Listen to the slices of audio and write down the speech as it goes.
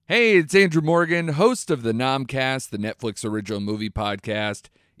Hey, it's Andrew Morgan, host of the Nomcast, the Netflix original movie podcast.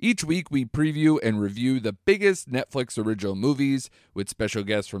 Each week we preview and review the biggest Netflix original movies with special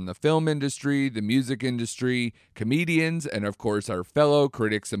guests from the film industry, the music industry, comedians, and of course our fellow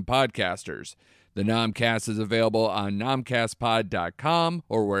critics and podcasters. The Nomcast is available on nomcastpod.com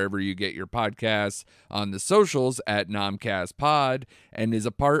or wherever you get your podcasts, on the socials at nomcastpod, and is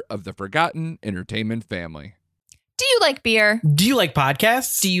a part of the Forgotten Entertainment family. Do you like beer? Do you like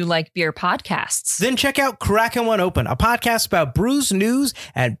podcasts? Do you like beer podcasts? Then check out Crackin' One Open, a podcast about brews, news,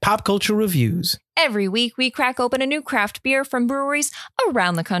 and pop culture reviews. Every week, we crack open a new craft beer from breweries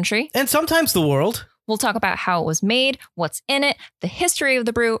around the country. And sometimes the world. We'll talk about how it was made, what's in it, the history of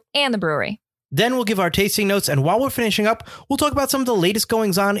the brew, and the brewery. Then we'll give our tasting notes, and while we're finishing up, we'll talk about some of the latest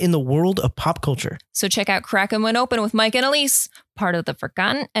goings-on in the world of pop culture. So check out Crackin' One Open with Mike and Elise, part of the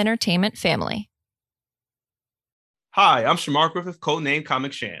Forgotten Entertainment family. Hi, I'm Shamar Griffith, codename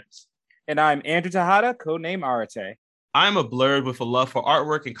Comic Shams. And I'm Andrew Tejada, codename Arate. I'm a blurred with a love for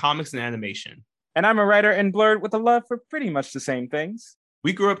artwork and comics and animation. And I'm a writer and blurred with a love for pretty much the same things.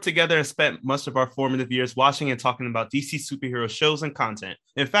 We grew up together and spent much of our formative years watching and talking about DC superhero shows and content.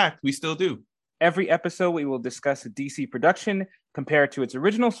 In fact, we still do. Every episode, we will discuss a DC production, compare it to its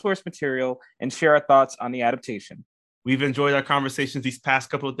original source material, and share our thoughts on the adaptation. We've enjoyed our conversations these past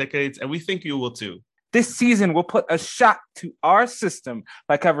couple of decades, and we think you will too. This season, we'll put a shock to our system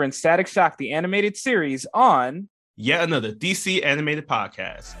by covering Static Shock, the animated series, on yet another DC animated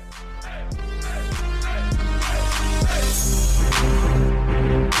podcast.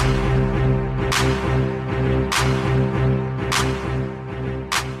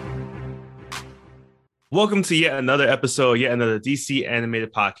 Welcome to yet another episode, yet another DC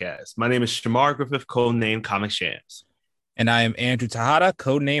animated podcast. My name is Shamar Griffith, codename Comic Shams. And I am Andrew Tejada,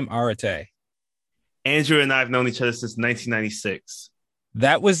 codename Arate. Andrew and I have known each other since 1996.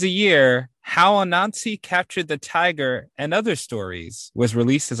 That was the year How Anansi Captured the Tiger and Other Stories was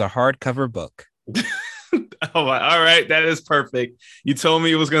released as a hardcover book. All right, that is perfect. You told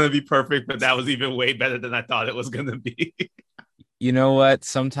me it was going to be perfect, but that was even way better than I thought it was going to be. You know what?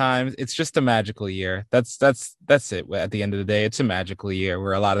 Sometimes it's just a magical year. That's it. At the end of the day, it's a magical year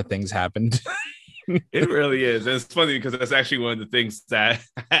where a lot of things happened. It really is. And it's funny because that's actually one of the things that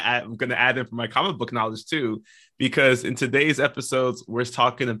I'm going to add in for my comic book knowledge too, because in today's episodes, we're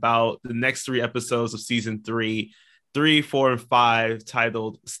talking about the next 3 episodes of season 3, 4, and 5,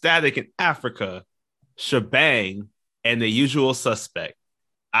 titled Static in Africa, Shebang, and The Usual Suspect.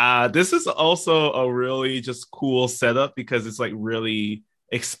 This is also a really just cool setup because it's like really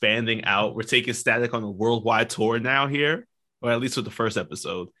expanding out. We're taking Static on a worldwide tour now here, or at least with the first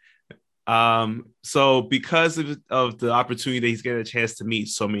episode. So because of the opportunity that he's getting a chance to meet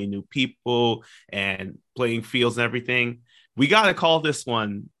so many new people and playing fields and everything, we got to call this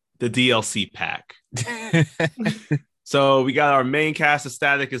one the DLC pack. So we got our main cast of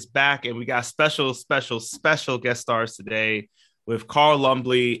Static is back, and we got special guest stars today with Carl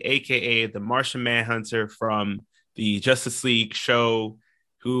Lumbly, aka the Martian Manhunter from the Justice League show,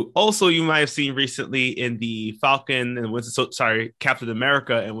 who also you might have seen recently in the Captain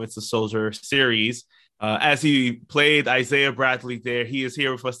America and Winter Soldier series. As he played Isaiah Bradley there, he is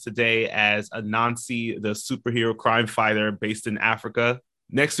here with us today as Anansi, the superhero crime fighter based in Africa.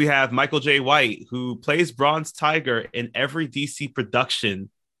 Next, we have Michael J. White, who plays Bronze Tiger in every DC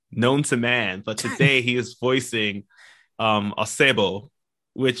production known to man. But today he is voicing Osebo,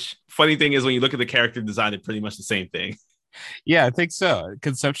 which funny thing is when you look at the character design, it's pretty much the same thing. Yeah, I think so.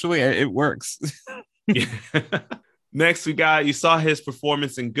 Conceptually, it works. Next, you saw his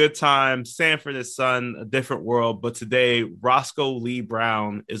performance in Good Time, Sanford and Son, A Different World. But today, Roscoe Lee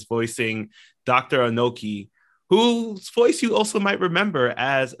Brown is voicing Dr. Anoki, whose voice you also might remember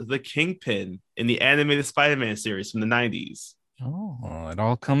as the Kingpin in the animated Spider-Man series from the 90s. Oh, it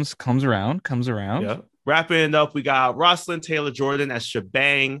all comes around. Yeah. Wrapping it up, we got Rosalind Taylor Jordan as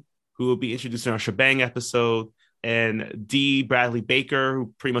Shebang, who will be introducing our Shebang episode, and D. Bradley Baker,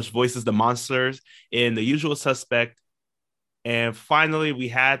 who pretty much voices the monsters in The Usual Suspect. And finally, we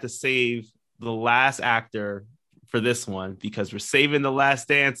had to save the last actor for this one because we're saving the last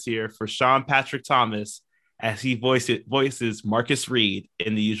dance here for Sean Patrick Thomas as he voices Marcus Reed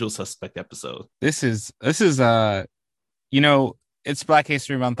in The Usual Suspect episode. This is it's Black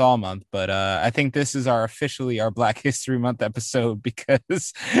History Month all month, but I think this is officially our Black History Month episode because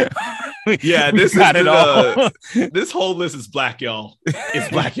this got it all. This whole list is black, y'all. It's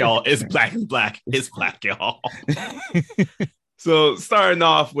black, y'all. It's black and black. It's black, y'all. So starting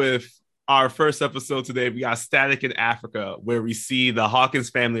off with our first episode today, we got Static in Africa, where we see the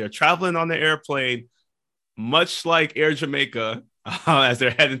Hawkins family are traveling on the airplane, much like Air Jamaica, as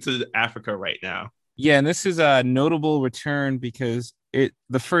they're heading to Africa right now. Yeah, and this is a notable return because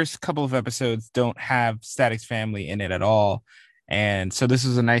the first couple of episodes don't have Static's family in it at all. And so this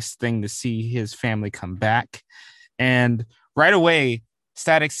is a nice thing to see his family come back. And right away,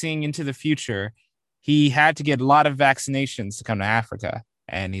 Static seeing into the future, he had to get a lot of vaccinations to come to Africa.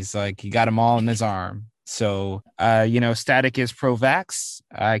 And he's like, he got them all in his arm. So, Static is pro-vax.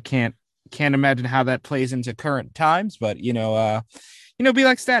 I can't imagine how that plays into current times, but, be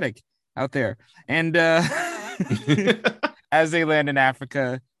like Static out there. And as they land in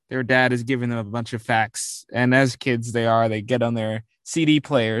Africa, their dad is giving them a bunch of facts. And as kids they get on their CD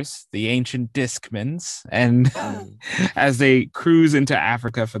players, the ancient Discmans, and as they cruise into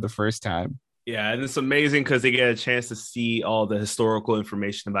Africa for the first time. Yeah, and it's amazing because they get a chance to see all the historical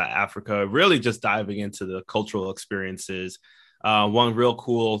information about Africa, really just diving into the cultural experiences. One real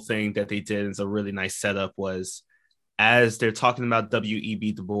cool thing that they did is a really nice setup was as they're talking about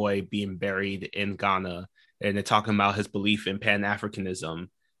W.E.B. Du Bois being buried in Ghana, and they're talking about his belief in Pan-Africanism,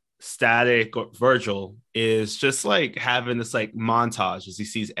 Static Virgil is just like having this like montage as he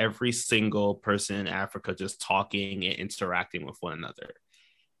sees every single person in Africa just talking and interacting with one another.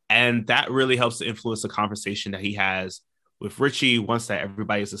 And that really helps to influence the conversation that he has with Richie. Once that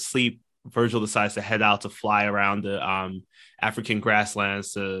everybody is asleep, Virgil decides to head out to fly around the African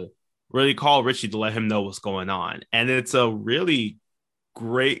grasslands to really call Richie to let him know what's going on. And it's a really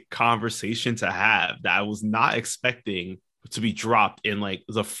great conversation to have that I was not expecting to be dropped in like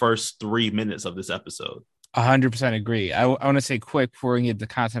the first 3 minutes of this episode. 100% agree. I want to say quick before we get the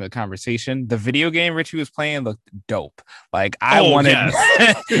content of the conversation. The video game Richie was playing looked dope. Like I wanted.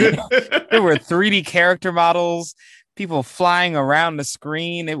 Yes. There were 3D character models, people flying around the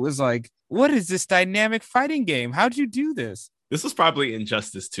screen. It was like, what is this dynamic fighting game? How'd you do this? This was probably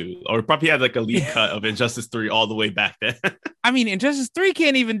Injustice 2, or probably had like a lead cut of Injustice 3 all the way back then. I mean, Injustice 3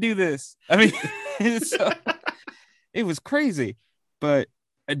 can't even do this. I mean, it was crazy. But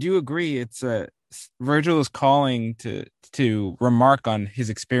I do agree. It's Virgil is calling to remark on his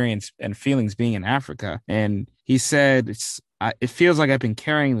experience and feelings being in Africa. And he said, it feels like I've been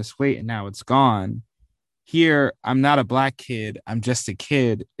carrying this weight and now it's gone. Here, I'm not a black kid. I'm just a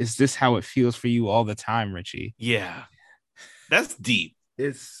kid. Is this how it feels for you all the time, Richie? Yeah. That's deep.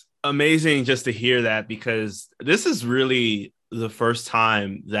 It's amazing just to hear that because this is really the first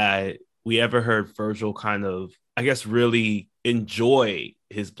time that we ever heard Virgil kind of, I guess, really enjoy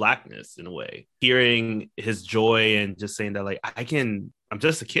his blackness in a way. Hearing his joy and just saying that, like, I'm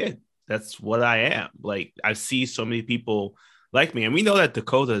just a kid. That's what I am. Like, I see so many people like me. And we know that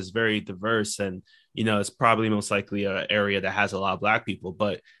Dakota is very diverse and, it's probably most likely an area that has a lot of black people.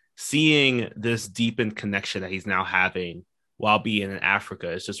 But seeing this deepened connection that he's now having while being in Africa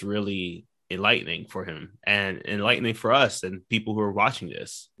is just really enlightening for him and enlightening for us and people who are watching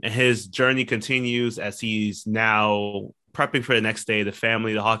this. And his journey continues as he's now prepping for the next day.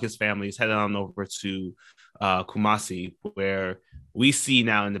 The Hawkins family is heading on over to Kumasi, where we see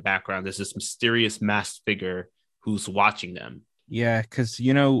now in the background there's this mysterious masked figure who's watching them. Yeah, because,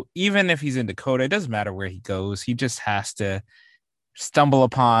 even if he's in Dakota, it doesn't matter where he goes. He just has to stumble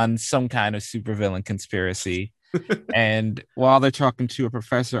upon some kind of supervillain conspiracy. And while they're talking to a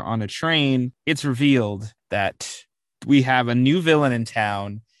professor on a train, it's revealed that we have a new villain in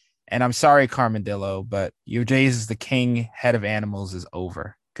town. And I'm sorry, Carmandillo, but your days as the king, head of animals is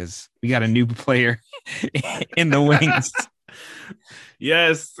over because we got a new player in the wings.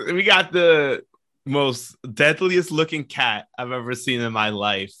 Yes, we got the most deadliest looking cat I've ever seen in my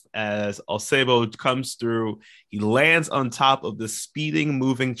life as Osebo comes through. He lands on top of the speeding,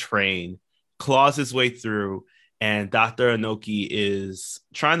 moving train, claws his way through. And Dr. Inoki is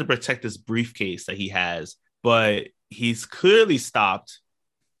trying to protect this briefcase that he has, but he's clearly stopped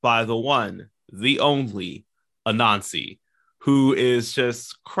by the one, the only Anansi, who is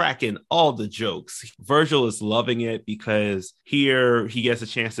just cracking all the jokes. Virgil is loving it because here he gets a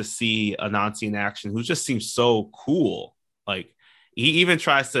chance to see Anansi in action, who just seems so cool. Like, he even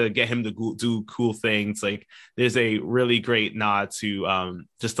tries to get him to do cool things. Like, there's a really great nod to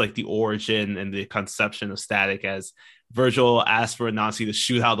just like the origin and the conception of Static as Virgil asked for Anansi to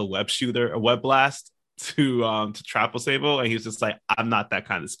shoot out a web blast to trap Osebo, and he's just like, I'm not that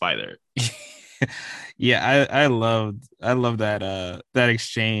kind of spider. Yeah, I love that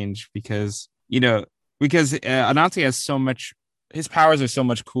exchange because Anansi has so much, his powers are so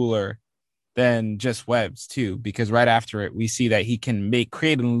much cooler than just webs too, because right after it we see that he can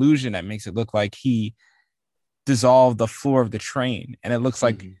create an illusion that makes it look like he dissolved the floor of the train, and it looks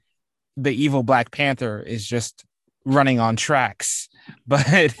like the evil Black Panther is just running on tracks, but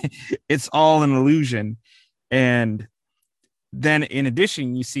it's all an illusion. And then in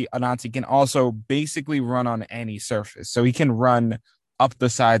addition, you see Anansi can also basically run on any surface. So he can run up the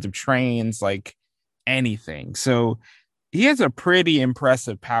sides of trains, like anything. So he has a pretty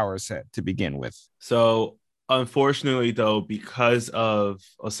impressive power set to begin with. So unfortunately, though, because of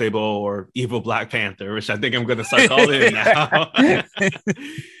Osebo or Evil Black Panther, which I think I'm going to start calling him now,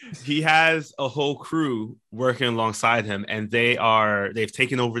 he has a whole crew working alongside him, and they've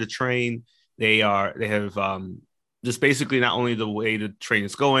taken over the train. They have just basically not only the way the train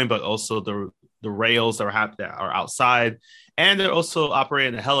is going, but also the rails that are outside, and they're also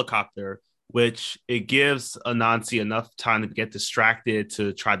operating a helicopter, which it gives Anansi enough time to get distracted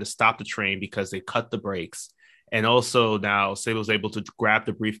to try to stop the train because they cut the brakes. And also now Sable's able to grab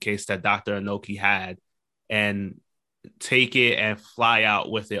the briefcase that Dr. Inoki had and take it and fly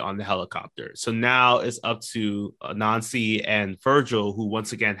out with it on the helicopter. So now it's up to Anansi and Virgil, who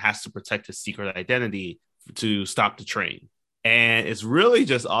once again has to protect his secret identity to stop the train. And it's really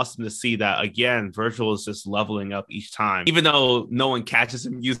just awesome to see that, again, Virgil is just leveling up each time. Even though no one catches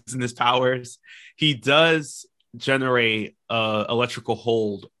him using his powers, he does generate electrical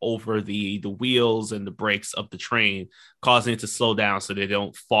hold over the wheels and the brakes of the train, causing it to slow down so they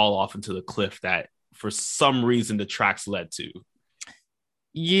don't fall off into the cliff that for some reason the tracks led to.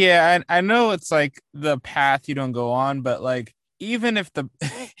 Yeah, and I know it's like the path you don't go on, but like even if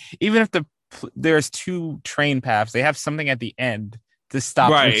there's two train paths, they have something at the end to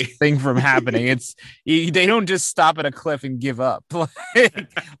stop this thing from happening. They don't just stop at a cliff and give up. Like,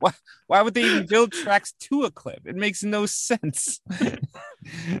 why would they even build tracks to a cliff? It makes no sense.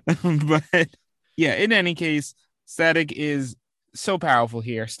 But yeah, in any case, Static is so powerful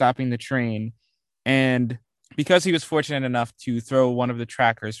here, stopping the train. And because he was fortunate enough to throw one of the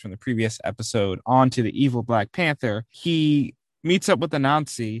trackers from the previous episode onto the evil Black Panther, he meets up with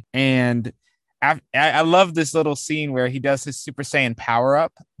Anansi, and I love this little scene where he does his Super Saiyan power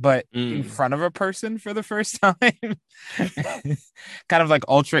up, but in front of a person for the first time. Kind of like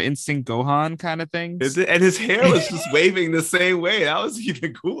Ultra Instinct Gohan kind of thing. And his hair was just waving the same way. That was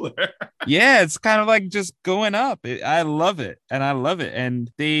even cooler. Yeah, it's kind of like just going up. I love it. And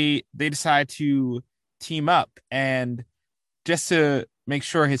they decide to team up, and just to make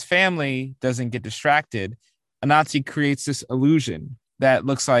sure his family doesn't get distracted, Anansi creates this illusion that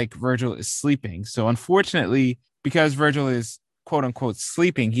looks like Virgil is sleeping. So unfortunately, because Virgil is quote unquote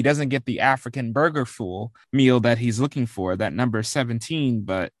sleeping, he doesn't get the African burger fool meal that he's looking for, that number 17,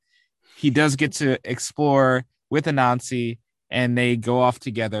 but he does get to explore with Anansi, and they go off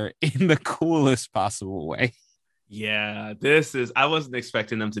together in the coolest possible way. Yeah, I wasn't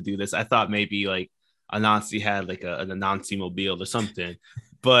expecting them to do this. I thought maybe like Anansi had like an Anansi mobile or something.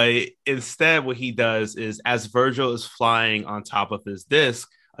 But instead, what he does is, as Virgil is flying on top of his disc,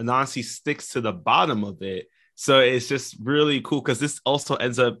 Anansi sticks to the bottom of it. So it's just really cool, because this also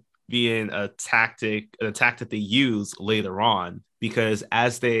ends up being an attack that they use later on, because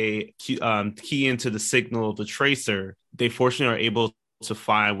as they key into the signal of the tracer, they fortunately are able to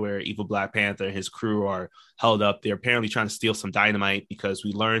find where Evil Black Panther and his crew are held up. They're apparently trying to steal some dynamite, because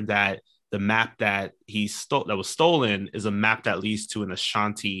we learned that the map that that was stolen is a map that leads to an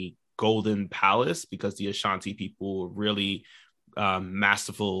Ashanti golden palace, because the Ashanti people were really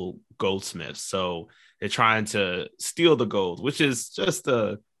masterful goldsmiths. So they're trying to steal the gold, which is just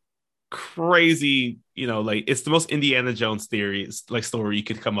a crazy, like it's the most Indiana Jones story you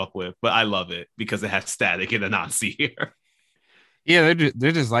could come up with. But I love it because it has Static and Anansi here. Yeah,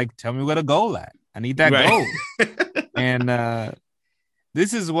 they're just like, tell me where to go at. I need that gold. And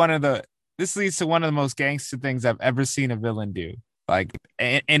this leads to one of the most gangster things I've ever seen a villain do, like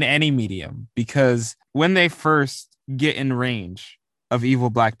in any medium, because when they first get in range of Evil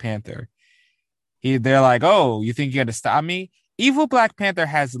Black Panther, they're like, oh, you think you're gonna stop me? Evil Black Panther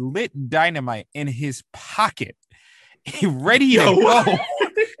has lit dynamite in his pocket, ready to go.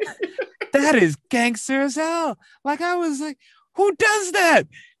 That is gangster as hell. Like, I was like, who does that?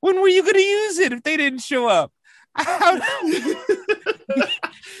 When were you gonna use it if they didn't show up?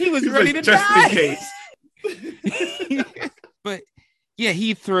 He was ready to just die. In case. But yeah,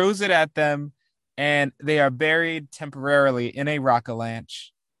 he throws it at them, and they are buried temporarily in a rock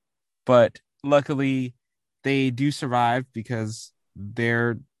avalanche. But luckily, they do survive because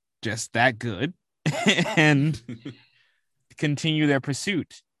they're just that good and continue their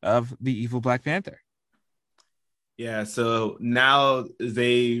pursuit of the evil Black Panther. Yeah, so now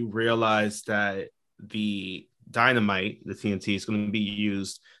they realize that the dynamite, the TNT, is going to be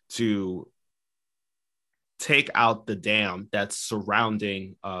used to take out the dam that's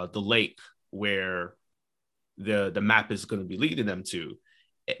surrounding the lake where the map is going to be leading them to,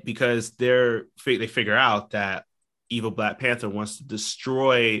 because they figure out that Evil Black Panther wants to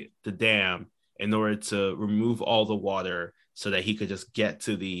destroy the dam in order to remove all the water so that he could just get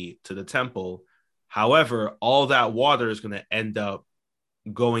to the temple. However, all that water is going to end up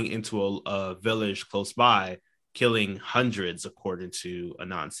going into a village close by, killing hundreds, according to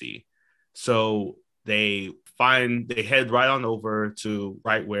Anansi. So they head right on over to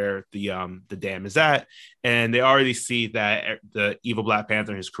right where the dam is at, and they already see that the Evil Black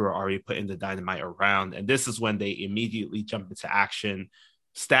Panther and his crew are already putting the dynamite around, and this is when they immediately jump into action.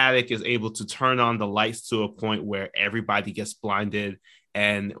 Static is able to turn on the lights to a point where everybody gets blinded,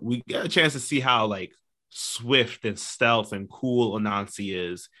 and we get a chance to see how like swift and stealth and cool Anansi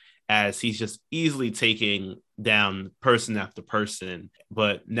is, as he's just easily taking down person after person.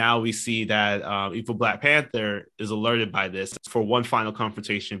 But now we see that Evil Black Panther is alerted by this for one final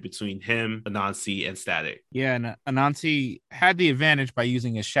confrontation between him, Anansi, and Static. Yeah, and Anansi had the advantage by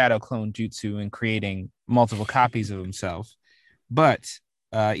using his shadow clone jutsu and creating multiple copies of himself. But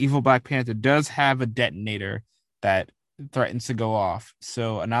Evil Black Panther does have a detonator that threatens to go off.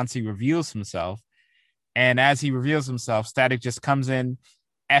 So Anansi reveals himself. And as he reveals himself, Static just comes in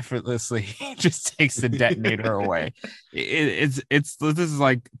effortlessly, just takes the detonator away. This is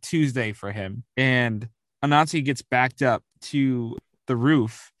like Tuesday for him. And Anansi gets backed up to the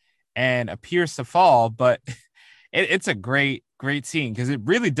roof and appears to fall, but it's a great scene because it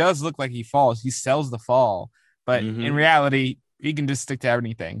really does look like he falls. He sells the fall, but in reality, he can just stick to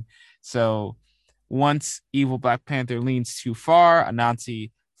anything. So once Evil Black Panther leans too far,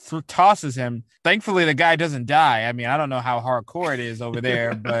 Anansi tosses him. Thankfully, the guy doesn't die. I mean, I don't know how hardcore it is over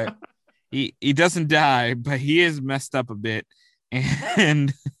there, but he doesn't die, but he is messed up a bit,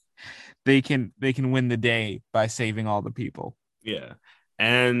 and they can win the day by saving all the people. Yeah.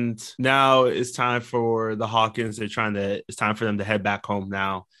 And now it's time for the Hawkins. It's time for them to head back home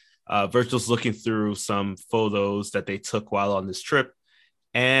now. Virgil's looking through some photos that they took while on this trip,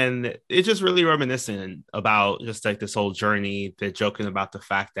 and it's just really reminiscent about just like this whole journey. They're joking about the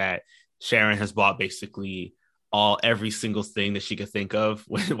fact that Sharon has bought basically every single thing that she could think of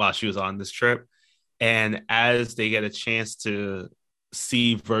while she was on this trip. And as they get a chance to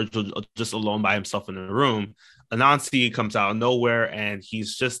see Virgil just alone by himself in the room, Anansi comes out of nowhere, and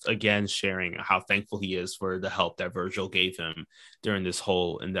he's just again sharing how thankful he is for the help that Virgil gave him during this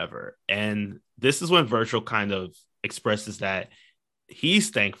whole endeavor. And this is when Virgil kind of expresses that he's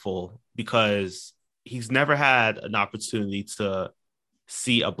thankful because he's never had an opportunity to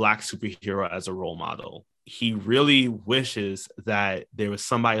see a Black superhero as a role model. He really wishes that there was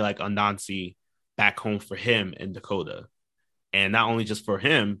somebody like Anansi back home for him in Dakota. And not only just for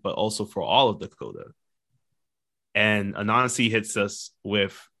him, but also for all of Dakota. And Anansi hits us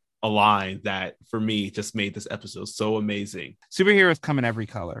with a line that, for me, just made this episode so amazing. Superheroes come in every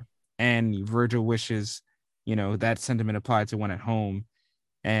color. And Virgil wishes, that sentiment applied to one at home.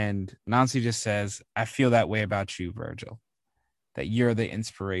 And Anansi just says, I feel that way about you, Virgil. That you're the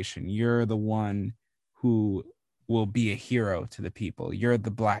inspiration. You're the one who will be a hero to the people. You're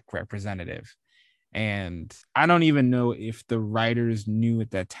the Black representative. And I don't even know if the writers knew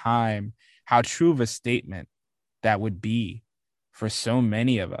at that time how true of a statement that would be for so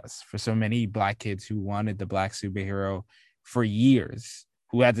many of us, for so many Black kids who wanted the Black superhero for years,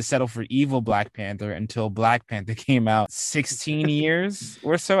 who had to settle for evil Black Panther until Black Panther came out 16 years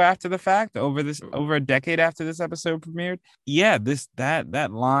or so after the fact, over a decade after this episode premiered. Yeah,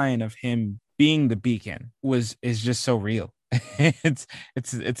 that line of him being the beacon is just so real. it's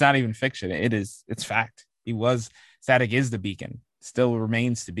not even fiction. It's fact. Static is the beacon, still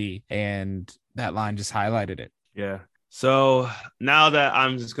remains to be, and that line just highlighted it. Yeah. So now that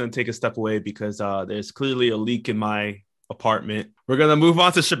I'm just going to take a step away because there's clearly a leak in my apartment, we're going to move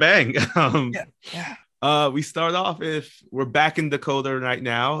on to Shebang. We start off we're back in Dakota right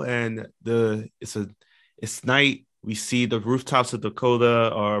now, and it's night. We see the rooftops of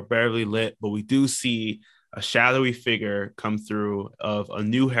Dakota are barely lit, but we do see a shadowy figure come through of a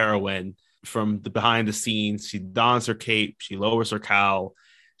new heroine from the behind the scenes. She dons her cape, she lowers her cowl,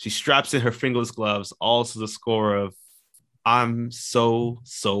 she straps in her fingerless gloves, all to the score of I'm so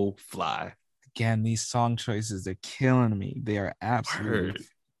fly. Again, these song choices are killing me. They are absolutely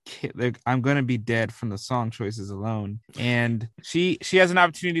I'm gonna be dead from the song choices alone. And she has an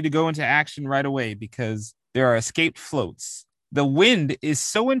opportunity to go into action right away because there are escaped floats. The wind is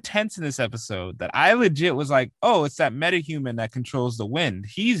so intense in this episode that I legit was like, oh, it's that metahuman that controls the wind.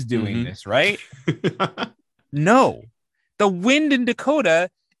 He's doing this, right? No. The wind in Dakota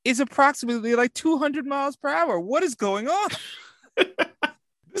is approximately like 200 miles per hour. What is going on?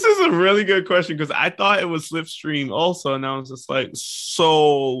 This is a really good question because I thought it was Slipstream also, and I was just like,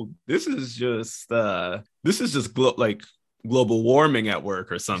 so this is just this is just like global warming at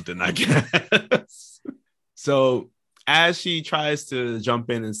work or something, I guess. So as she tries to jump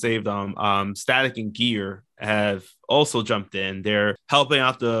in and save them, Static and Gear have also jumped in. They're helping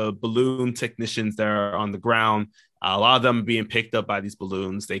out the balloon technicians that are on the ground. A lot of them are being picked up by these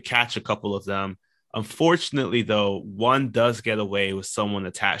balloons. They catch a couple of them. Unfortunately, though, one does get away with someone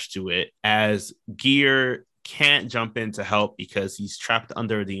attached to it, as Gear can't jump in to help because he's trapped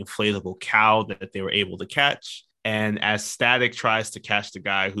under the inflatable cow that they were able to catch. And as Static tries to catch the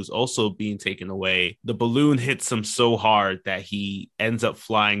guy who's also being taken away, the balloon hits him so hard that he ends up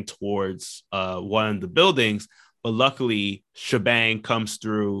flying towards one of the buildings. But luckily, Shebang comes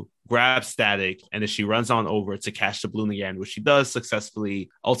through, grabs Static, and then she runs on over to catch the balloon again, which she does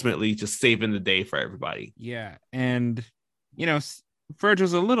successfully, ultimately just saving the day for everybody. Yeah. And,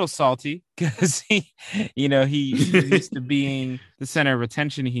 Virgil's a little salty because he's used to being the center of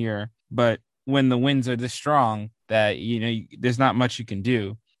attention here. But when the winds are this strong that, there's not much you can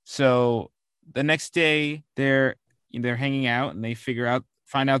do. So the next day they're hanging out and they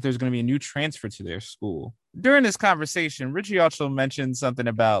find out there's going to be a new transfer to their school. During this conversation, Richie also mentioned something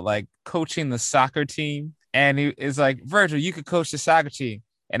about like coaching the soccer team. And he is like, Virgil, you could coach the soccer team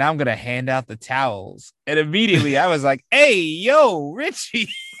and I'm going to hand out the towels. And immediately I was like, hey, yo, Richie,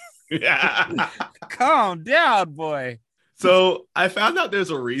 calm down, boy. So I found out there's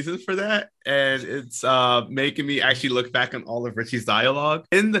a reason for that, and it's making me actually look back on all of Richie's dialogue.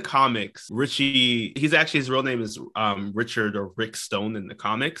 In the comics, Richie, his real name is Richard or Rick Stone in the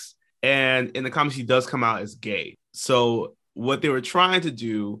comics. And in the comics, he does come out as gay. So what they were trying to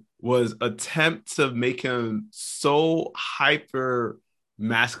do was attempt to make him so hyper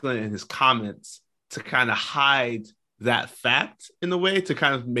masculine in his comments to kind of hide that fact in a way, to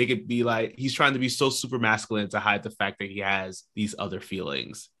kind of make it be like he's trying to be so super masculine to hide the fact that he has these other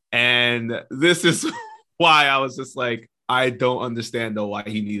feelings. And this is why I was just like, I don't understand though why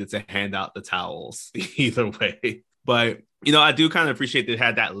he needed to hand out the towels either way. But I do kind of appreciate they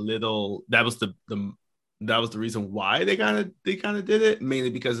had that little, that was the reason why they kind of did it, mainly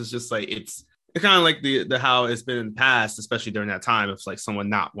because it's just like it's kind of like the how it's been in the past, especially during that time, it's like someone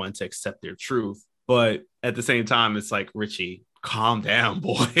not wanting to accept their truth. But at the same time, it's like, Richie, calm down,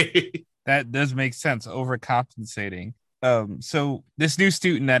 boy. That does make sense. Overcompensating. So this new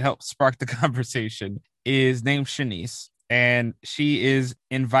student that helped spark the conversation is named Shanice, and she is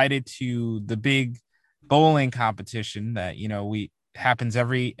invited to the big bowling competition that happens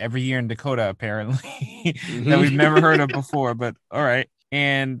every year in Dakota, apparently, that we've never heard of before. But all right,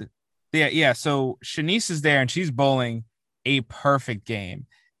 and yeah. So Shanice is there, and she's bowling a perfect game,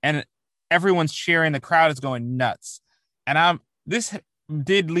 and everyone's cheering. The crowd is going nuts. And this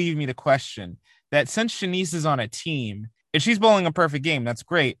did leave me to question that since Shanice is on a team, if she's bowling a perfect game, that's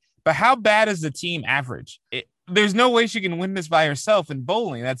great. But how bad is the team average? There's no way she can win this by herself in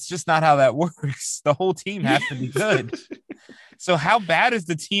bowling. That's just not how that works. The whole team has to be good. So how bad is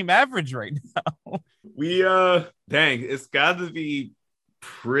the team average right now? It's got to be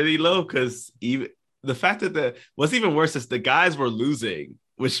pretty low, because even the fact that what's even worse is the guys were losing,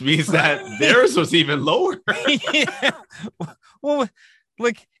 which means that theirs was even lower. Yeah. Well,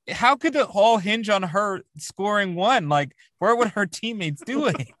 like, how could it all hinge on her scoring one? Like, what were her teammates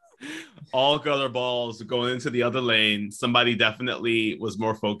doing? All gutter balls going into the other lane. Somebody definitely was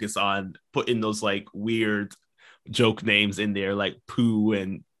more focused on putting those like weird joke names in there, like poo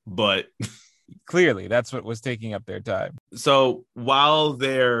and butt. Clearly, that's what was taking up their time. So while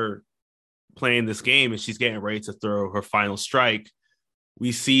they're playing this game and she's getting ready to throw her final strike,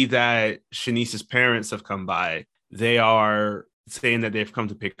 we see that Shanice's parents have come by. They are saying that they've come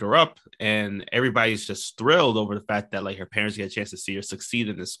to pick her up, and everybody's just thrilled over the fact that like her parents get a chance to see her succeed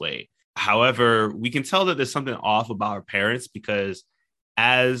in this way. However, we can tell that there's something off about her parents, because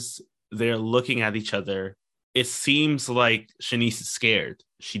as they're looking at each other, it seems like Shanice is scared.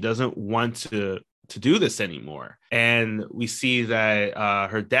 She doesn't want to do this anymore. And we see that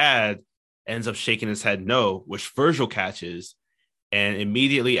her dad ends up shaking his head no, which Virgil catches. And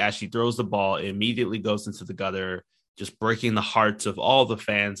immediately as she throws the ball, it immediately goes into the gutter, just breaking the hearts of all the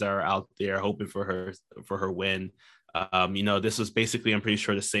fans that are out there hoping for her win. This was basically, I'm pretty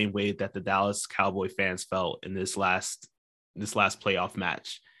sure, the same way that the Dallas Cowboy fans felt in this last playoff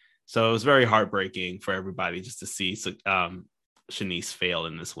match. So it was very heartbreaking for everybody just to see Shanice fail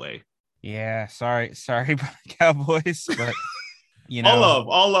in this way. Yeah, sorry about the Cowboys, but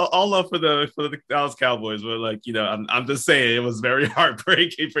all love for the Dallas Cowboys, but like, I'm just saying it was very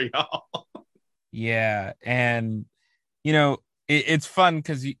heartbreaking for y'all. Yeah, and it's fun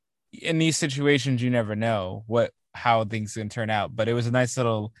because in these situations you never know how things can turn out. But it was a nice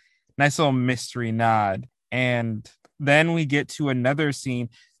Nice little mystery nod. And then we get to another scene.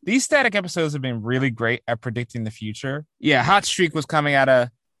 These Static episodes have been really great at predicting the future. Yeah, Hot Streak was coming out of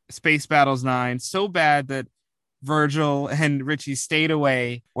Space Battles 9 so bad that Virgil and Richie stayed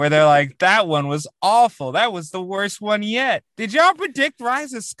away, where they're like, that one was awful. That was the worst one yet. Did y'all predict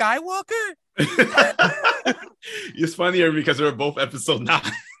Rise of Skywalker? It's funnier because they were both episode 9.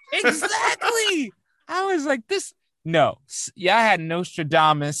 Exactly. I was like, this. No. Yeah, I had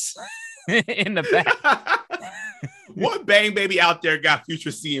Nostradamus in the back. What bang baby out there got future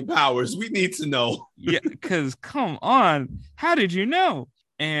seeing powers? We need to know. Yeah, because come on. How did you know?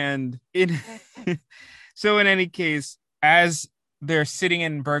 And so in any case, as they're sitting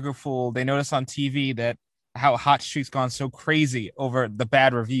in Burgerful, they notice on TV that how Hot Streak's gone so crazy over the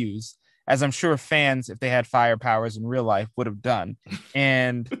bad reviews, as I'm sure fans, if they had fire powers in real life, would have done.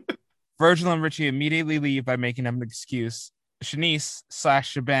 And Virgil and Richie immediately leave by making up an excuse. Shanice /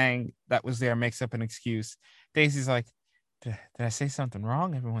 Shebang, that was there, makes up an excuse. Daisy's like, did I say something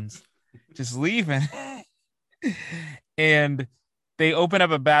wrong? Everyone's just leaving. And they open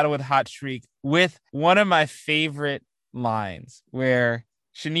up a battle with Hot Streak with one of my favorite lines where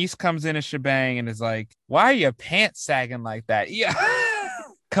Shanice comes in as Shebang and is like, why are your pants sagging like that? Yeah.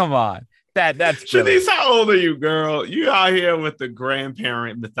 Come on. That's Shanice, how old are you, girl? You out here with the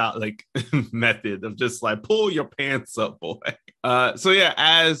grandparent method of just like pull your pants up, boy. So yeah,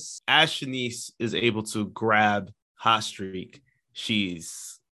 as Shanice is able to grab Hot Streak, she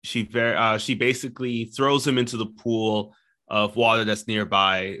basically throws him into the pool of water that's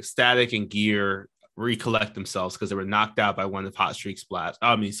nearby. Static and Gear recollect themselves because they were knocked out by one of Hot Streak's blasts.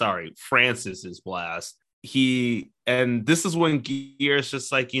 Francis's blast. And this is when Gear's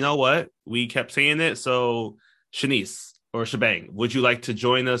just like, you know what? We kept saying it. So Shanice or Shebang, would you like to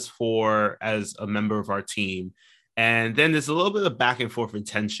join us as a member of our team? And then there's a little bit of back and forth and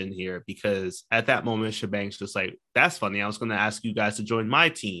tension here because at that moment, Shebang's just like, that's funny. I was going to ask you guys to join my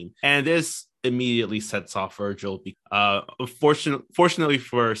team. And this immediately sets off Virgil. Fortunately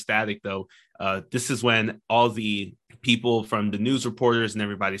for Static, though, this is when all the people from the news reporters and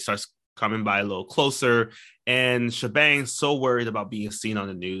everybody starts coming by a little closer, and Shebang's so worried about being seen on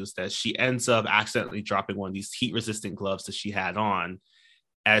the news that she ends up accidentally dropping one of these heat-resistant gloves that she had on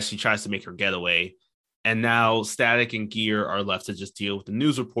as she tries to make her getaway. And now Static and Gear are left to just deal with the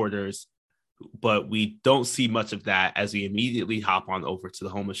news reporters, but we don't see much of that as we immediately hop on over to the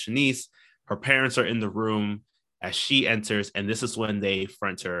home of Shanice. Her parents are in the room as she enters, and this is when they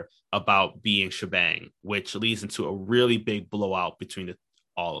front her about being Shebang, which leads into a really big blowout between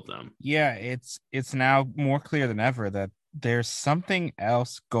all of them. Yeah, it's now more clear than ever that there's something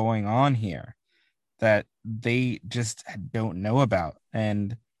else going on here that they just don't know about.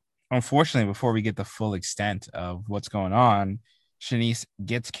 And unfortunately, before we get the full extent of what's going on, Shanice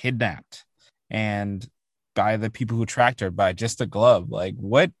gets kidnapped, and by the people who tracked her by just a glove. Like,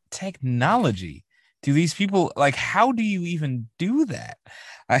 what technology do these people like? How do you even do that?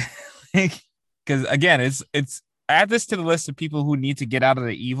 Because again, it's add this to the list of people who need to get out of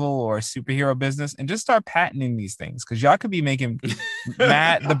the evil or superhero business and just start patenting these things, because y'all could be making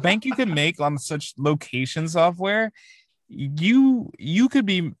the bank you can make on such location software. You could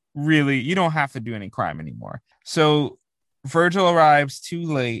be really, you don't have to do any crime anymore. So Virgil arrives too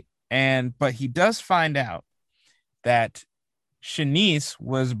late, but he does find out that Shanice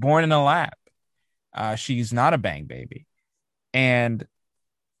was born in a lab. She's not a bang baby. And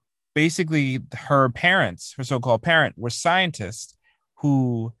basically her parents, her so-called parent, were scientists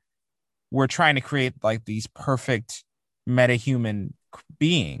who were trying to create like these perfect metahuman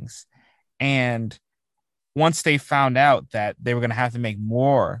beings. And once they found out that they were going to have to make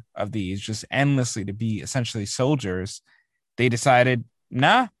more of these just endlessly to be essentially soldiers, they decided,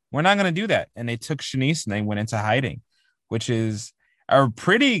 nah, we're not going to do that. And they took Shanice and they went into hiding, which is a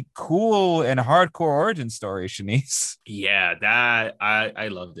pretty cool and hardcore origin story, Shanice. Yeah, that I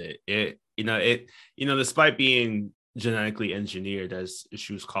loved it. Despite being genetically engineered, as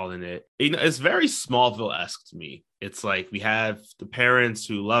she was calling it, it's very Smallville-esque to me. It's like we have the parents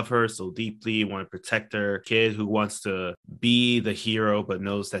who love her so deeply, want to protect her, kid who wants to be the hero but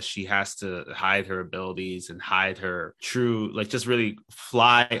knows that she has to hide her abilities and hide her true, like just really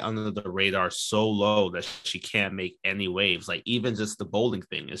fly under the radar so low that she can't make any waves. Like even just the bowling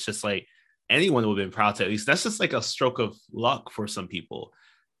thing, it's just like anyone would have been proud to, at least that's just like a stroke of luck for some people.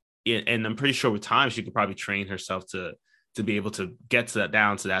 And I'm pretty sure with time she could probably train herself to be able to get to that,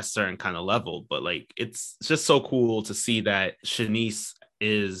 down to that certain kind of level. But like, it's just so cool to see that Shanice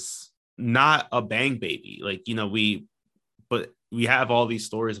is not a bang baby. Like, but we have all these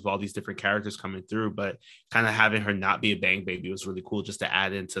stories of all these different characters coming through, but kind of having her not be a bang baby was really cool, just to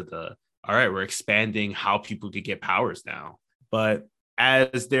add into the, all right, we're expanding how people could get powers now. But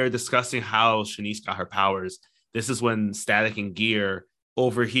as they're discussing how Shanice got her powers, this is when Static and Gear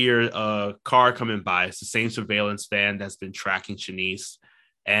overhear a car coming by. It's the same surveillance van that's been tracking Shanice,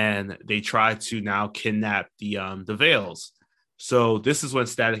 and they try to now kidnap the Veils. So this is when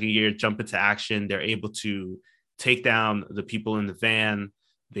Static and Gear jump into action. They're able to take down the people in the van.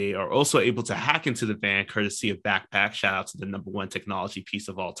 They are also able to hack into the van, courtesy of Backpack. Shout out to the #1 technology piece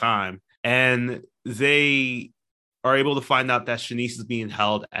of all time. And they are able to find out that Shanice is being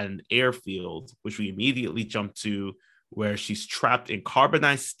held at an airfield, which we immediately jump to, where she's trapped in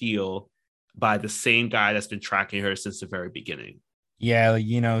carbonized steel by the same guy that's been tracking her since the very beginning. Yeah,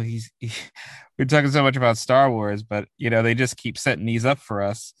 we're talking so much about Star Wars, but they just keep setting these up for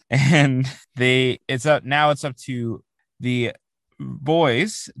us. And it's up to the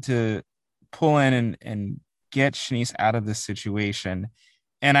boys to pull in and get Shanice out of this situation.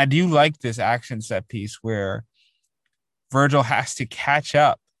 And I do like this action set piece where Virgil has to catch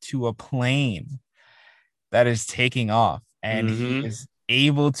up to a plane that is taking off, and he is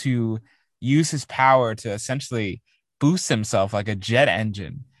able to use his power to essentially boost himself like a jet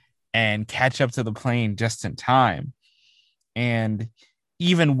engine and catch up to the plane just in time. And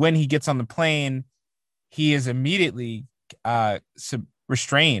even when he gets on the plane, he is immediately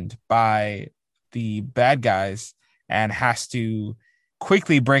restrained by the bad guys and has to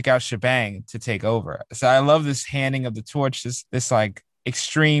quickly break out Shebang to take over. So I love this handing of the torch, this like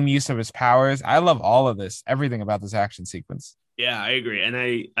extreme use of his powers. I love all of this, everything about this action sequence. Yeah, I agree. And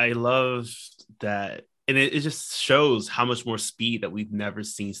I love that. And it just shows how much more speed that we've never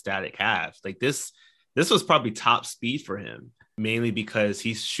seen Static have. Like this was probably top speed for him, mainly because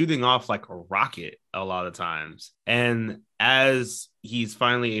he's shooting off like a rocket a lot of times. And as he's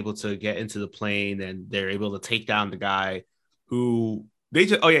finally able to get into the plane and they're able to take down the guy who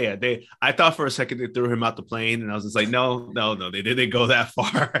I thought for a second they threw him out the plane, and I was just like, no, they didn't go that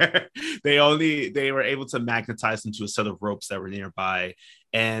far. they were able to magnetize him to a set of ropes that were nearby.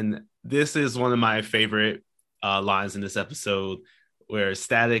 And this is one of my favorite lines in this episode, where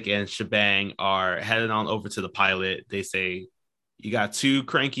Static and Shebang are headed on over to the pilot. They say, you got two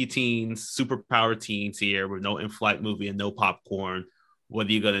cranky teens, superpowered teens here with no in-flight movie and no popcorn. What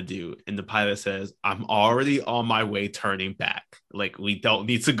are you going to do? And the pilot says, I'm already on my way turning back. Like, we don't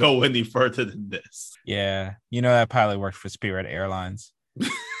need to go any further than this. Yeah. That pilot worked for Spirit Airlines.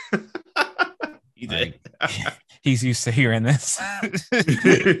 He did. He's used to hearing this.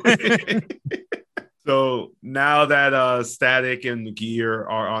 So now that Static and Gear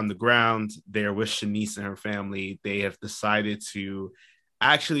are on the ground, they're with Shanice and her family. They have decided to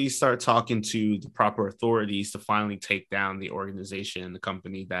actually start talking to the proper authorities to finally take down the organization and the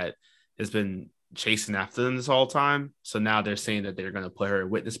company that has been chasing after them this whole time. So now they're saying that they're going to put her in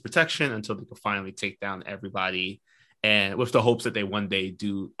witness protection until they can finally take down everybody, and with the hopes that they one day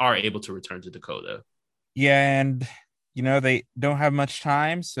are able to return to Dakota. Yeah, and they don't have much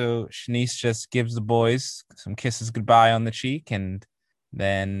time, so Shanice just gives the boys some kisses goodbye on the cheek, and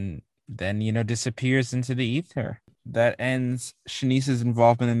then disappears into the ether. That ends Shanice's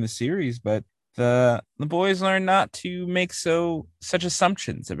involvement in the series, but the boys learn not to make such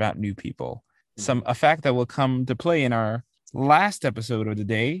assumptions about new people. A fact that will come to play in our last episode of the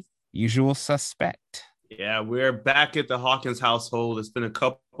day, Usual Suspect. Yeah, we're back at the Hawkins household. It's been a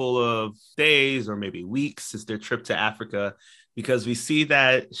couple of days or maybe weeks since their trip to Africa, because we see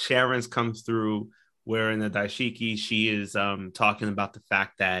that Sharon's come through wearing the dashiki. She is talking about the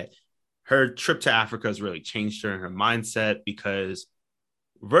fact that her trip to Africa has really changed her and her mindset, because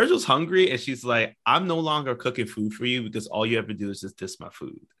Virgil's hungry and she's like, I'm no longer cooking food for you because all you ever do is just diss my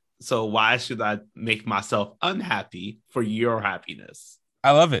food. So why should I make myself unhappy for your happiness?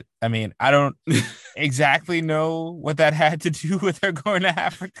 I love it. I mean, I don't exactly know what that had to do with her going to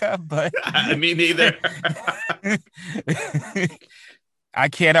Africa, but me neither. I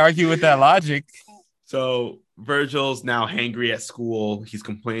can't argue with that logic. So Virgil's now hangry at school. He's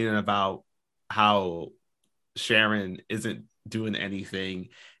complaining about how Sharon isn't doing anything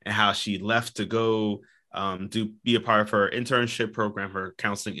and how she left to go be a part of her internship program, her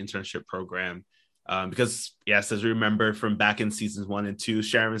counseling internship program. Because, yes, as we remember from back in seasons 1 and 2,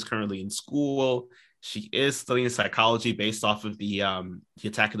 Sharon is currently in school. She is studying psychology based off of the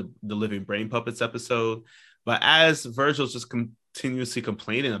Attack of the Living Brain Puppets episode. But as Virgil's just continuously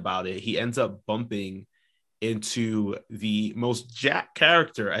complaining about it, he ends up bumping into the most jacked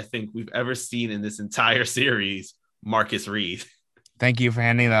character I think we've ever seen in this entire series, Marcus Reed. Thank you for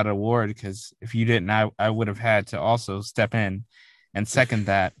handing that award, because if you didn't, I would have had to also step in and second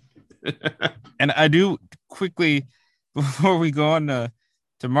that. And I do quickly, before we go on to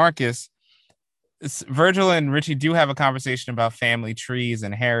Marcus, Virgil and Richie do have a conversation about family trees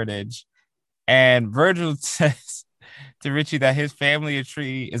and heritage. And Virgil says to Richie that his family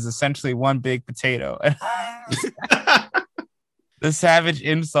tree is essentially one big potato. The savage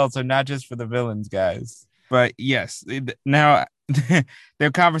insults are not just for the villains, guys. But yes, now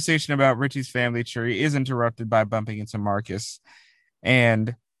their conversation about Richie's family tree is interrupted by bumping into Marcus.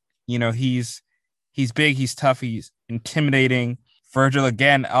 And, you know, he's big, he's tough, he's intimidating. Virgil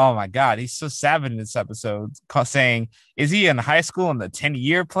again, oh my God, he's so savage in this episode, saying, is he in high school on the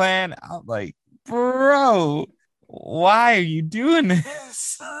 10-year plan? I'm like, bro, why are you doing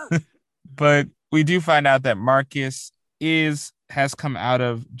this? But we do find out that Marcus has come out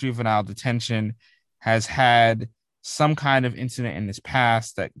of juvenile detention, has had some kind of incident in his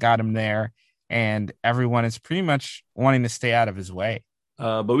past that got him there, and everyone is pretty much wanting to stay out of his way.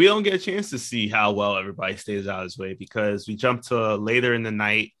 But we don't get a chance to see how well everybody stays out of his way, because we jump to later in the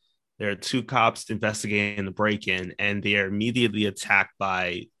night. There are two cops investigating the break-in, and they are immediately attacked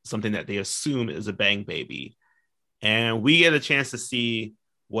by something that they assume is a bang baby. And we get a chance to see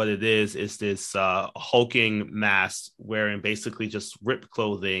what it is. It's this hulking mass wearing basically just ripped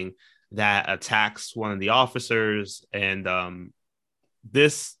clothing that attacks one of the officers. And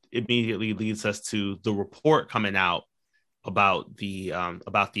this immediately leads us to the report coming out about the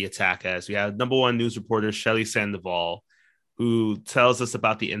attack, as we have number one news reporter Shelley Sandoval, who tells us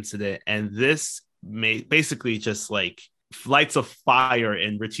about the incident. And this basically just like lights a fire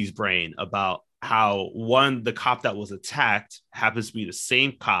in Richie's brain about how the cop that was attacked happens to be the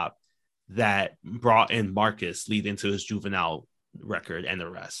same cop that brought in Marcus, leading to his juvenile record and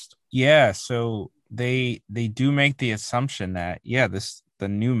arrest. Yeah, so they do make the assumption that, the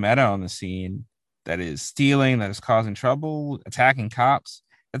new meta on the scene that is stealing, that is causing trouble, attacking cops,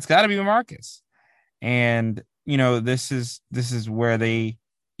 it's got to be Marcus. And, you know, this is where they,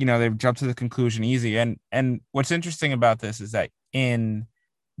 you know, they've jumped to the conclusion easy. And what's interesting about this is that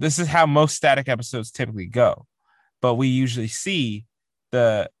this is how most static episodes typically go, but we usually see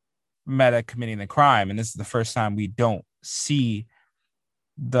the meta committing the crime. And this is the first time we don't see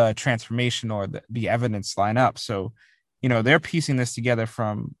the transformation or the evidence line up. So, you know, they're piecing this together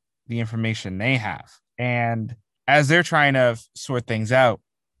from the information they have. And as they're trying to sort things out,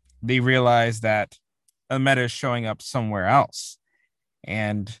 they realize that a meta is showing up somewhere else.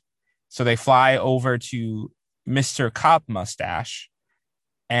 And so they fly over to Mr. Cop Mustache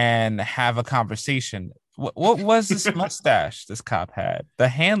and have a conversation. What was this mustache this cop had? The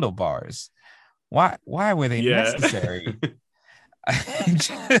handlebars. Why were they necessary?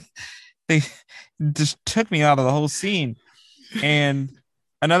 They just took me out of the whole scene. And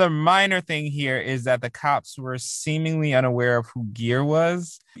another minor thing here is that the cops were seemingly unaware of who Gear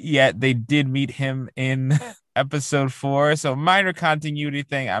was, yet they did meet him in episode 4. So minor continuity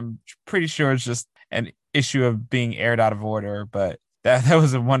thing. I'm pretty sure it's just an issue of being aired out of order, but that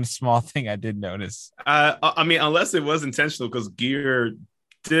was one small thing I did notice. I mean, unless it was intentional, because Gear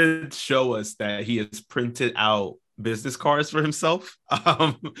did show us that he has printed out business cards for himself.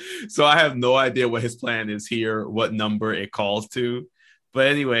 So I have no idea what his plan is here, what number it calls to. But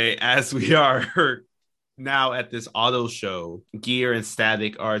anyway, as we are now at this auto show, Gear and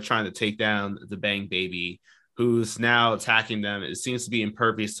Static are trying to take down the Bang Baby, who's now attacking them. It seems to be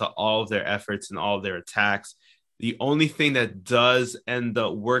impervious to all of their efforts and all of their attacks. The only thing that does end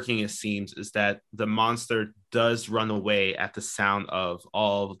up working, it seems, is that the monster does run away at the sound of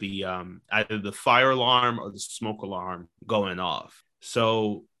all of the either the fire alarm or the smoke alarm going off.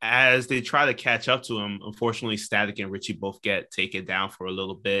 So as they try to catch up to him, unfortunately, Static and Richie both get taken down for a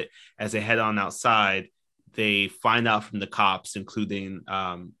little bit. As they head on outside, they find out from the cops, including,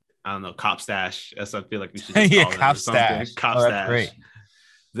 I don't know, Cop Stash, as I feel like we should just call Cop Stash. Cop Stash. Great.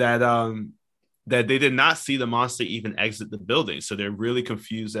 That they did not see the monster even exit the building. So they're really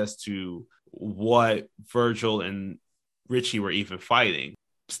confused as to what Virgil and Richie were even fighting.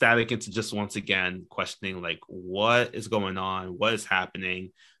 Static into just once again questioning, like, what is going on? What is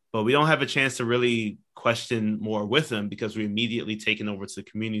happening? But we don't have a chance to really question more with him, because we're immediately taken over to the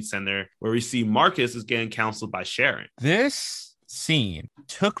community center, where we see Marcus is getting counseled by Sharon. This scene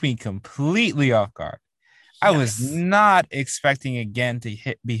took me completely off guard. I was not expecting again to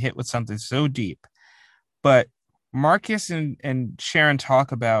be hit with something so deep. But Marcus and Sharon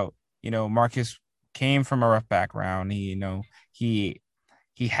talk about, you know, Marcus came from a rough background. He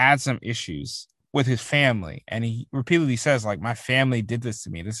had some issues with his family. And he repeatedly says, like, my family did this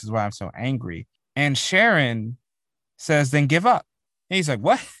to me. This is why I'm so angry. And Sharon says, then give up. And he's like,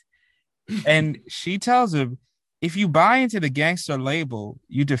 what? And she tells him, if you buy into the gangster label,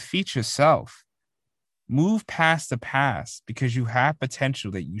 you defeat yourself. Move past the past because you have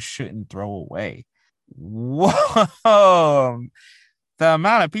potential that you shouldn't throw away. Whoa. The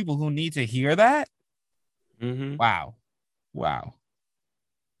amount of people who need to hear that. Mm-hmm. Wow.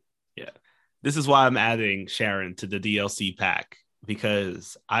 Yeah. This is why I'm adding Sharon to the DLC pack,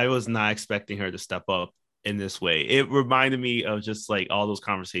 because I was not expecting her to step up in this way. It reminded me of just like all those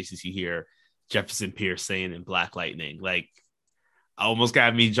conversations you hear Jefferson Pierce saying in Black Lightning. Like, almost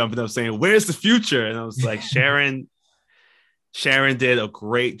got me jumping up saying, where's the future? And I was like, Sharon did a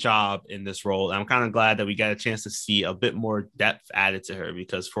great job in this role. I'm kind of glad that we got a chance to see a bit more depth added to her,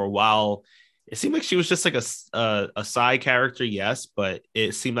 because for a while it seemed like she was just like a side character, yes, but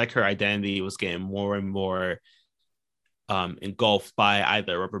it seemed like her identity was getting more and more engulfed by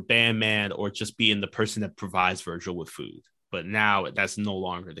either Rubber Band Man or just being the person that provides Virgil with food. But now that's no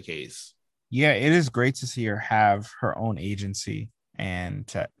longer the case. Yeah, it is great to see her have her own agency and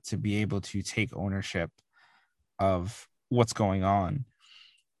to be able to take ownership of what's going on.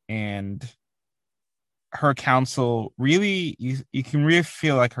 And her counsel really, you can really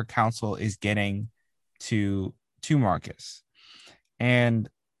feel like her counsel is getting to Marcus. And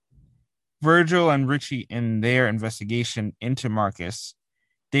Virgil and Richie, in their investigation into Marcus,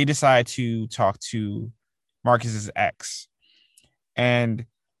 they decide to talk to Marcus's ex. And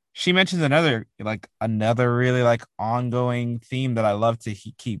she mentions another really like ongoing theme that I love to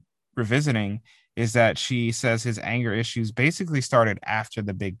keep revisiting, is that she says his anger issues basically started after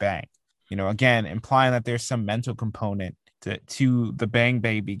the Big Bang. You know, again, implying that there's some mental component to the Bang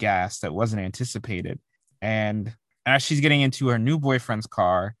Baby gas that wasn't anticipated. And as she's getting into her new boyfriend's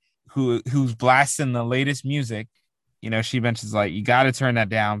car, who's blasting the latest music, you know, she mentions like, you got to turn that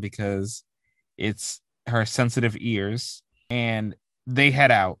down because it's her sensitive ears. And they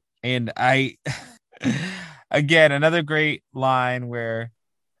head out. And again, another great line where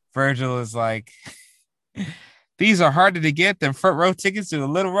Virgil is like, these are harder to get than front row tickets to a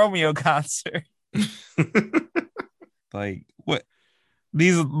Little Romeo concert. Like, what?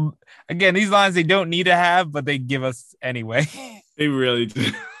 These lines they don't need to have, but they give us anyway. They really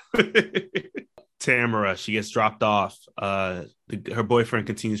do. Tamara, she gets dropped off. Her boyfriend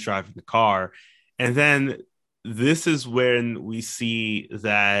continues driving the car. And then this is when we see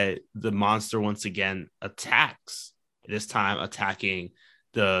that the monster once again attacks, this time attacking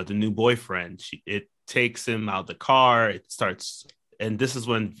the new boyfriend. It takes him out of the car. It starts, and this is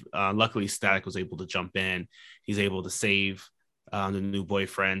when luckily Static was able to jump in. He's able to save the new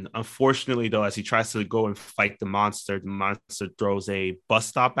boyfriend. Unfortunately, though, as he tries to go and fight the monster throws a bus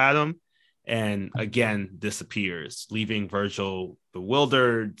stop at him and again disappears, leaving Virgil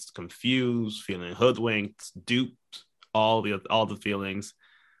bewildered, confused, feeling hoodwinked, duped, all the feelings,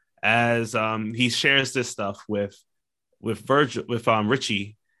 as he shares this stuff with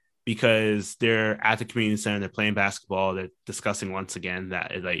Richie, because they're at the community center, they're playing basketball, they're discussing once again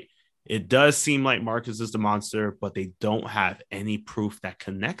that it does seem like Marcus is the monster, but they don't have any proof that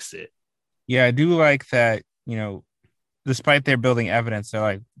connects it. Yeah, I do like that, you know, despite their building evidence, they're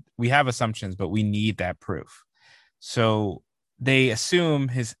like, we have assumptions, but we need that proof. So they assume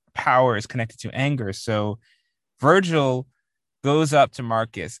his power is connected to anger. So Virgil goes up to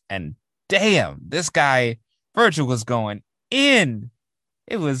Marcus and damn, this guy, Virgil was going in.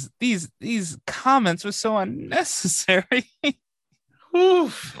 It was these comments were so unnecessary.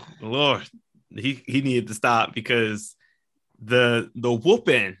 Oof, Lord, he needed to stop, because the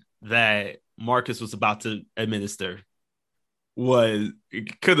whooping that Marcus was about to administer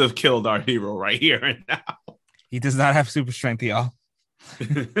could have killed our hero right here and now. He does not have super strength, y'all.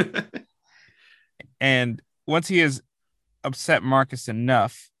 And once he has upset Marcus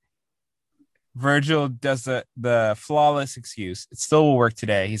enough, Virgil does the flawless excuse. It still will work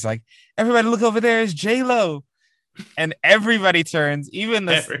today. He's like, everybody look over there, is J-Lo. And everybody turns, even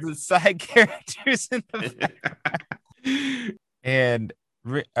the side characters in the background. And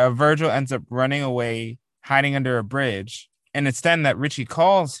Virgil ends up running away, hiding under a bridge. And it's then that Richie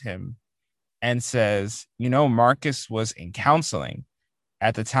calls him and says, you know, Marcus was in counseling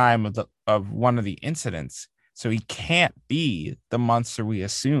at the time of one of the incidents, so he can't be the monster we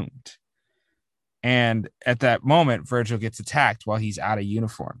assumed. And at that moment, Virgil gets attacked while he's out of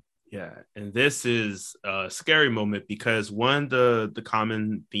uniform. Yeah, and this is a scary moment, because one of the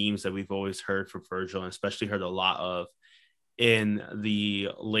common themes that we've always heard from Virgil, and especially heard a lot of in the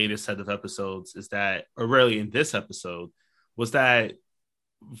latest set of episodes, is that, or really in this episode, was that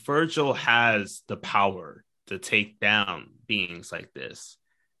Virgil has the power to take down beings like this.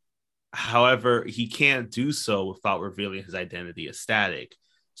 However, he can't do so without revealing his identity as Static.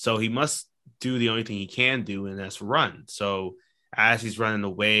 So he must do the only thing he can do, and that's run. So as he's running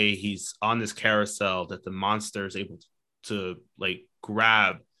away, he's on this carousel that the monster is able to like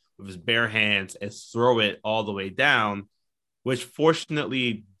grab with his bare hands and throw it all the way down, which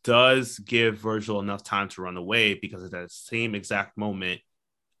fortunately does give Virgil enough time to run away, because at that same exact moment,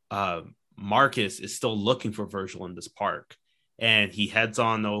 Marcus is still looking for Virgil in this park. And he heads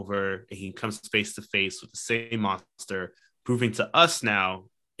on over and he comes face to face with the same monster, proving to us now,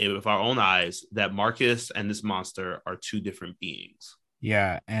 with our own eyes, that Marcus and this monster are two different beings.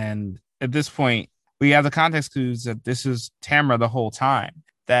 Yeah. And at this point, we have the context clues that this is Tamara the whole time,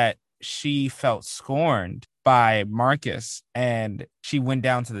 that she felt scorned by Marcus and she went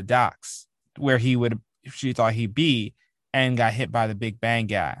down to the docks where she thought he'd be, and got hit by the Big Bang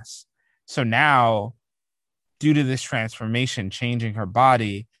gas. So now, due to this transformation changing her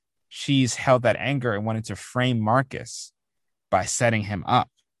body, she's held that anger and wanted to frame Marcus by setting him up.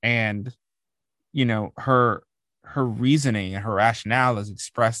 And, you know, her reasoning and her rationale is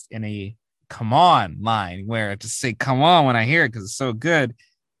expressed in a "come on" line, where I just say "come on" when I hear it because it's so good.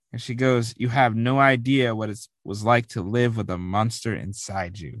 And she goes, "You have no idea what it was like to live with a monster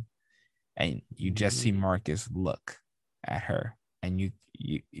inside you." And you just see Marcus look at her, and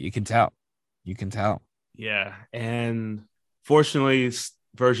you can tell. You can tell. Yeah. And fortunately,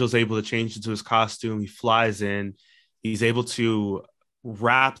 Virgil's able to change into his costume. He flies in. He's able to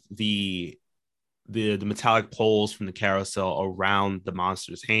wrap the metallic poles from the carousel around the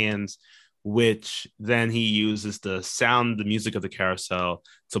monster's hands, which then he uses the music of the carousel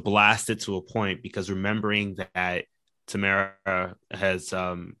to blast it to a point, because remembering that Tamara has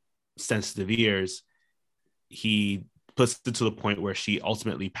sensitive ears, he puts it to the point where she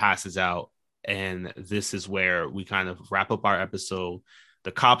ultimately passes out. And this is where we kind of wrap up our episode.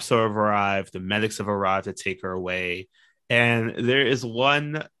 The cops have arrived, the medics have arrived to take her away. And there is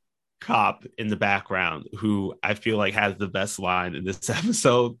one cop in the background who I feel like has the best line in this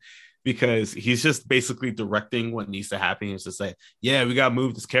episode, because he's just basically directing what needs to happen. He's just like, yeah, we got to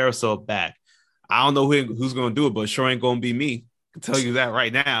move this carousel back. I don't know who's going to do it, but it sure ain't going to be me. I can tell you that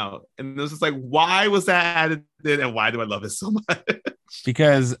right now. And it was just like, why was that added in, and why do I love it so much?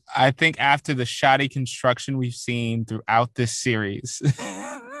 Because I think after the shoddy construction we've seen throughout this series,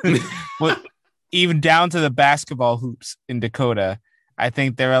 even down to the basketball hoops in Dakota, I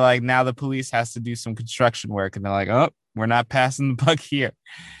think they were like, now the police has to do some construction work. And they're like, oh, we're not passing the buck here.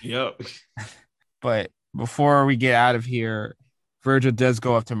 Yep. But before we get out of here, Virgil does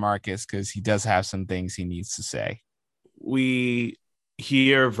go up to Marcus because he does have some things he needs to say. We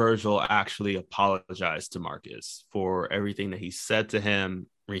hear Virgil actually apologize to Marcus for everything that he said to him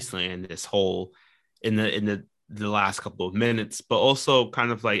recently in the last couple of minutes, but also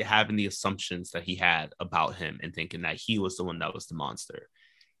kind of like having the assumptions that he had about him and thinking that he was the one that was the monster.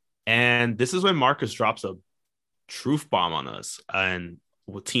 And this is when Marcus drops a truth bomb on us, and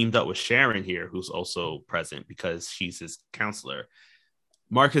we're teamed up with Sharon here, who's also present because she's his counselor.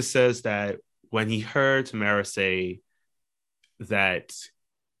 Marcus says that when he heard Tamara say that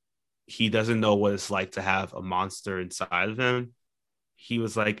he doesn't know what it's like to have a monster inside of him, he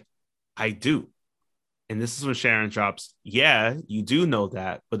was like, I do. And this is when Sharon drops, yeah, you do know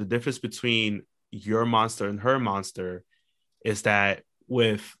that, but the difference between your monster and her monster is that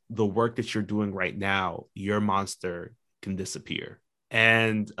with the work that you're doing right now, your monster can disappear.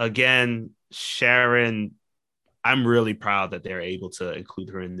 And again, Sharon, I'm really proud that they're able to include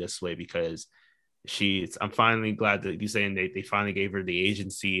her in this way, because I'm finally glad that you're saying they finally gave her the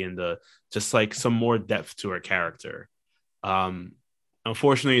agency and just like some more depth to her character.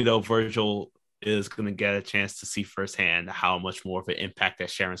 Unfortunately, though, Virgil is going to get a chance to see firsthand how much more of an impact that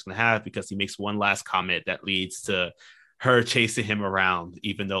Sharon's going to have, because he makes one last comment that leads to her chasing him around,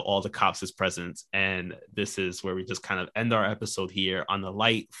 even though all the cops is present. And this is where we just kind of end our episode here on a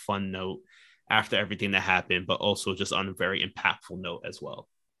light, fun note after everything that happened, but also just on a very impactful note as well.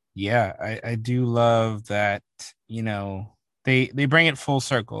 Yeah, I do love that, you know, they bring it full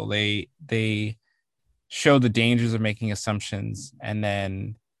circle. They show the dangers of making assumptions and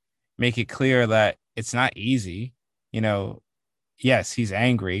then make it clear that it's not easy. You know, yes, he's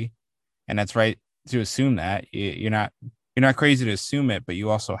angry, and that's right to assume that. You're not crazy to assume it, but you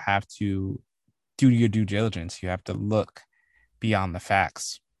also have to do your due diligence. You have to look beyond the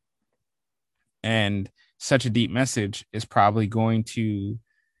facts. And such a deep message is probably going to,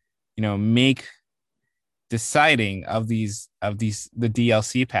 you know, make deciding of the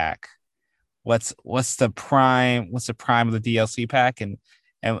DLC pack. What's the prime of the DLC pack, and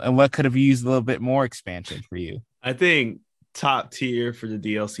what could have used a little bit more expansion for you? I think top tier for the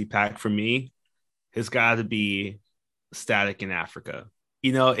DLC pack for me has got to be Static in Africa.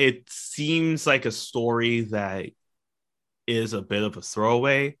 You know, it seems like a story that is a bit of a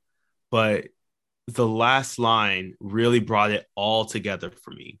throwaway, but the last line really brought it all together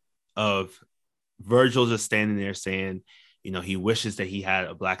for me. Of Virgil just standing there saying, you know, he wishes that he had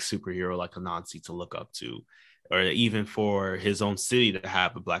a black superhero like Anansi to look up to, or even for his own city to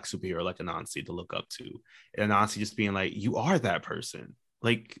have a black superhero like Anansi to look up to. And Anansi just being like, you are that person.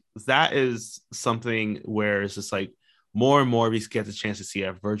 Like, that is something where it's just like more and more we get the chance to see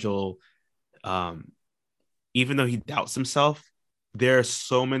that Virgil, even though he doubts himself, there are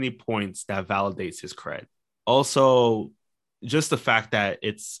so many points that validates his cred. Also, just the fact that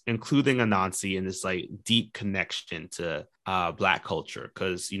it's including Anansi in this like deep connection to Black culture,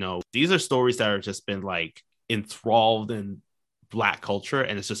 because, you know, these are stories that are just been like enthralled in Black culture,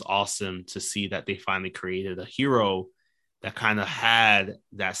 and it's just awesome to see that they finally created a hero that kind of had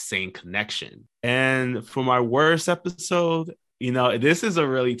that same connection. And for my worst episode, you know, this is a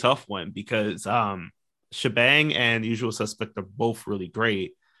really tough one because Shebang and Usual Suspect are both really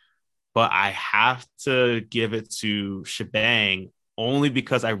great, but I have to give it to Shebang only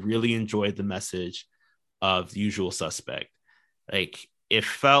because I really enjoyed the message of The Usual Suspect. Like, it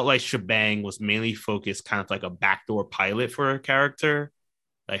felt like Shebang was mainly focused kind of like a backdoor pilot for her character.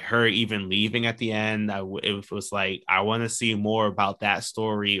 Like, her even leaving at the end, it was like, I want to see more about that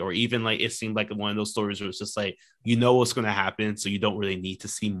story. Or even like, it seemed like one of those stories where it's just like, you know what's going to happen, so you don't really need to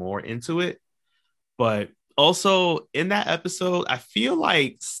see more into it. But also in that episode, I feel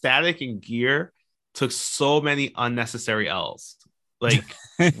like Static and Gear took so many unnecessary L's. Like,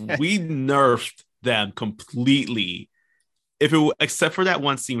 we nerfed them completely, except for that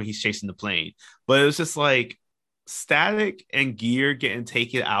one scene when he's chasing the plane. But it was just like Static and Gear getting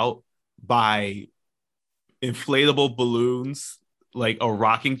taken out by inflatable balloons, like a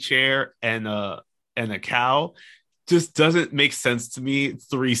rocking chair and a cow, just doesn't make sense to me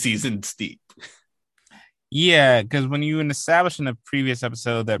 3 seasons deep. Yeah, because when you established in the previous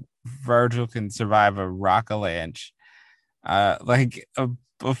episode that Virgil can survive a rock avalanche, like a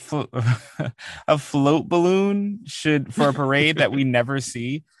float balloon should, for a parade that we never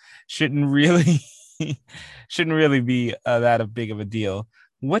see, shouldn't really be that big of a deal.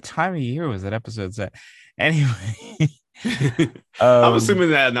 What time of year was that episode set? Anyway, I'm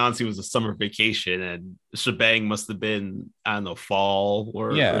assuming that Anansi was a summer vacation and Shebang must have been, I don't know, fall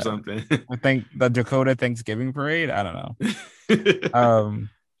or something. I think the Dakota Thanksgiving parade. I don't know.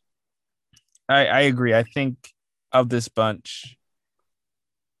 I agree. I think of this bunch,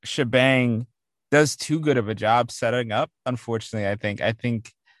 Shebang does too good of a job setting up. Unfortunately, I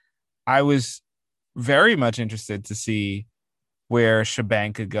think I was very much interested to see where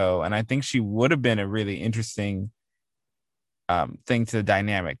Shebang could go, and I think she would have been a really interesting thing to the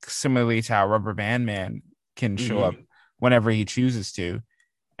dynamic, similarly to how Rubber Band Man can show up whenever he chooses to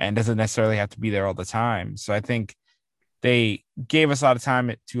and doesn't necessarily have to be there all the time. So I think they gave us a lot of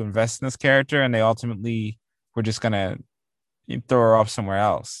time to invest in this character, and they ultimately were just gonna throw her off somewhere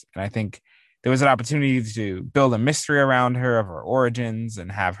else. And I think there was an opportunity to build a mystery around her of her origins and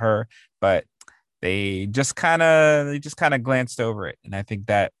have her, but they just kind of glanced over it. And I think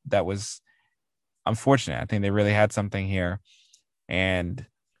that was unfortunate. I think they really had something here. And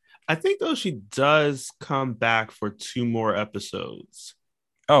I think though she does come back for 2 more episodes.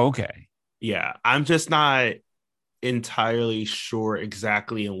 Oh, okay. Yeah, I'm just not entirely sure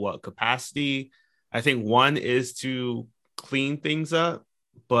exactly in what capacity. I think one is to clean things up,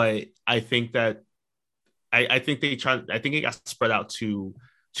 but I think that I think it got spread out too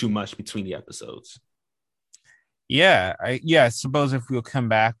much between the episodes. Yeah, I suppose if we'll come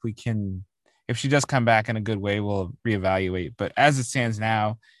back, we can. If she does come back in a good way, we'll reevaluate. But as it stands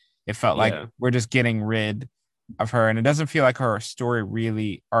now, it felt like we're just getting rid of her, and it doesn't feel like her story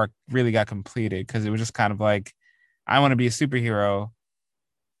really got completed, because it was just kind of like, I want to be a superhero,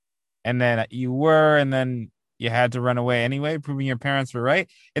 and then you were, and then you had to run away anyway, proving your parents were right.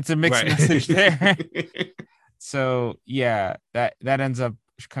 It's a mixed message there. So yeah, that ends up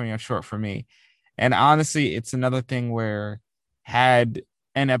coming up short for me. And honestly, it's another thing where, had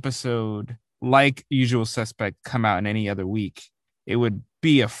an episode like Usual Suspect come out in any other week, it would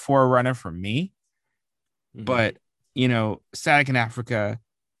be a forerunner for me. But, you know, Static in Africa,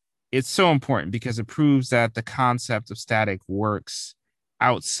 it's so important because it proves that the concept of Static works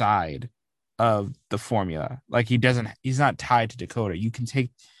outside of the formula. Like, he's not tied to Dakota. You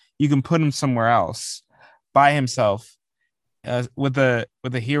can put him somewhere else by himself, with a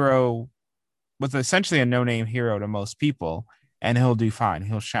hero, with essentially a no-name hero to most people, and he'll do fine.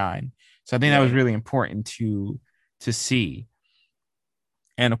 He'll shine. So I think that was really important to to see.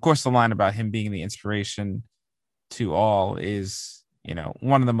 And of course, the line about him being the inspiration to all is,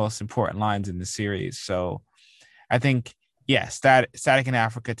 one of the most important lines in the series. So I think, Static in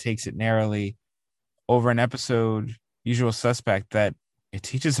Africa takes it narrowly over an episode, Usual Suspect, that it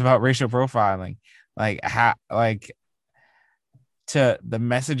teaches about racial profiling, to the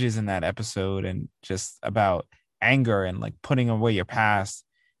messages in that episode and just about anger and like putting away your past.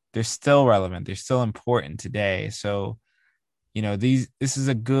 They're still relevant. They're still important today. So, this is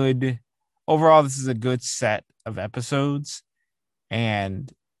a good set of episodes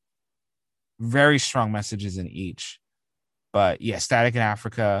and very strong messages in each. But yeah, Static in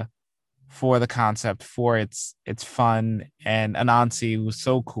Africa, for the concept, for its fun, and Anansi was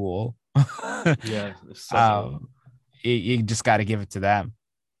so cool. Yeah, it's so you just got to give it to them.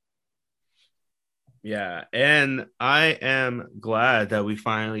 Yeah, and I am glad that we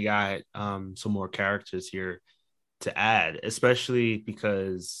finally got some more characters here to add, especially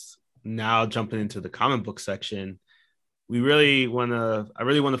because now jumping into the comic book section, I really want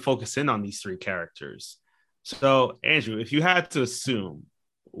to focus in on these three characters. So, Andrew, if you had to assume,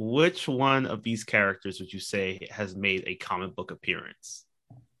 which one of these characters would you say has made a comic book appearance?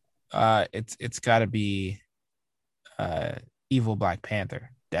 It's got to be Evil Black Panther,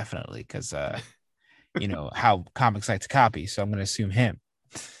 definitely, because how comics like to copy. So I'm going to assume him.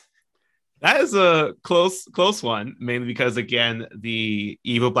 That is a close one, mainly because, again, the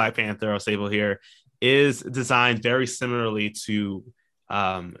Evil Black Panther, I'll Sable here, is designed very similarly to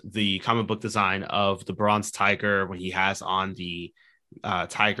the comic book design of the Bronze Tiger when he has on the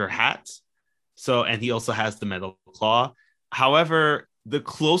tiger hat. So, and he also has the metal claw. However, the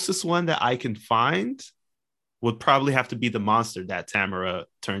closest one that I can find would probably have to be the monster that Tamara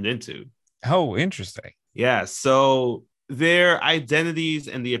turned into. Oh, interesting. Yeah. So their identities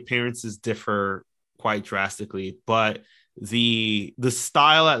and the appearances differ quite drastically, but the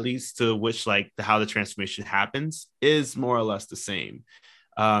style, at least to which how the transformation happens, is more or less the same.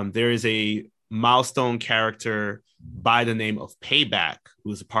 There is a milestone character by the name of Payback,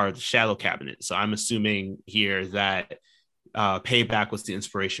 who's a part of the Shadow Cabinet. So I'm assuming here that Payback was the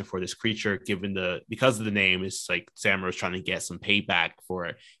inspiration for this creature, because of the name. It's like Samura was trying to get some payback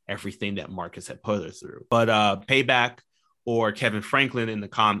for everything that Marcus had put her through. But Payback, or Kevin Franklin in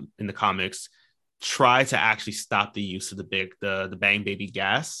the comics, try to actually stop the use of the Bang Baby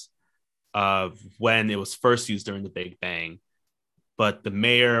gas when it was first used during the Big Bang. But the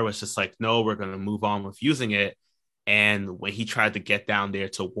mayor was just like, no, we're going to move on with using it. And when he tried to get down there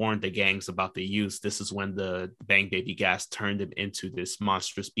to warn the gangs about the use, this is when the Bang Baby gas turned him into this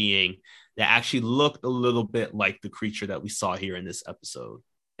monstrous being that actually looked a little bit like the creature that we saw here in this episode.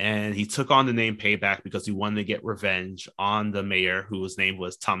 And he took on the name Payback because he wanted to get revenge on the mayor, whose name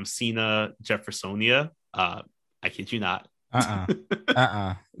was Thomasina Jeffersonia. I kid you not.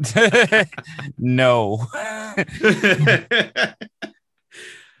 No.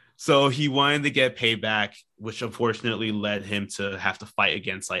 So he wanted to get payback, which unfortunately led him to have to fight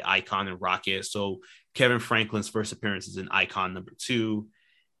against Icon and Rocket. So Kevin Franklin's first appearance is in Icon #2.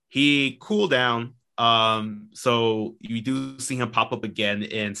 He cooled down. So you do see him pop up again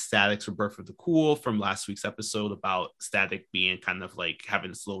in Static's Rebirth of the Cool from last week's episode about Static being kind of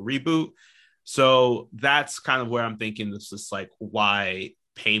having this little reboot. So that's kind of where I'm thinking this is why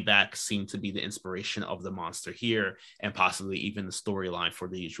Payback seemed to be the inspiration of the monster here, and possibly even the storyline for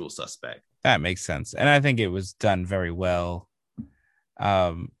The Usual Suspect. That makes sense. And I think it was done very well.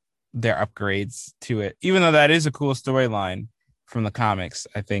 Their upgrades to it, even though that is a cool storyline from the comics,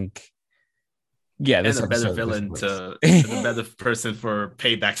 I think, this is a better villain the better person for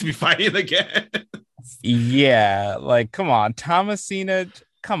Payback to be fighting again. Yeah, come on, Thomasina,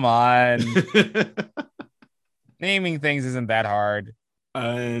 come on. Naming things isn't that hard.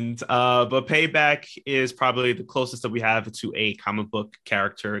 And but Payback is probably the closest that we have to a comic book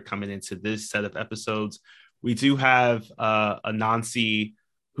character coming into this set of episodes. We do have Anansi,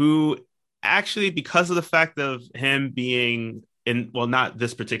 who actually, because of the fact of him being not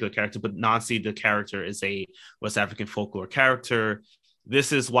this particular character, but Nancy, the character, is a West African folklore character.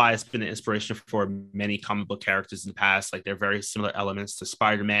 This is why it's been an inspiration for many comic book characters in the past. They're very similar elements to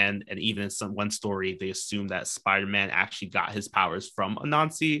Spider-Man. And even in one story, they assume that Spider-Man actually got his powers from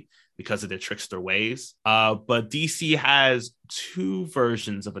Anansi because of their trickster ways. But DC has two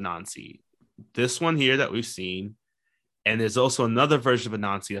versions of Anansi. This one here that we've seen. And there's also another version of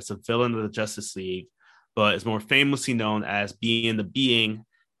Anansi that's a villain of the Justice League, but is more famously known as being the being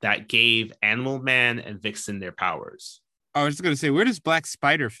that gave Animal Man and Vixen their powers. I was just gonna say, where does Black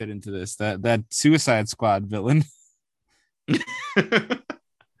Spider fit into this? That Suicide Squad villain.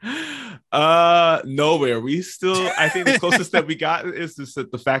 Nowhere. We still, I think the closest that we got is just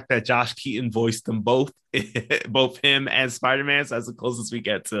the fact that Josh Keaton voiced them both, both him and Spider-Man. So that's the closest we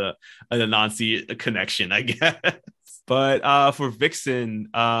get to an Anansi connection, I guess. But for Vixen,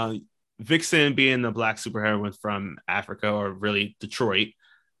 Vixen being the black superheroine from Africa, or really Detroit,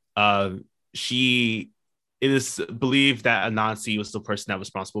 it is believed that Anansi was the person that was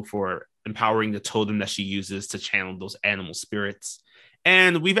responsible for empowering the totem that she uses to channel those animal spirits.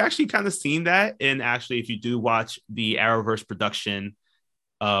 And we've actually kind of seen that. And actually, if you do watch the Arrowverse production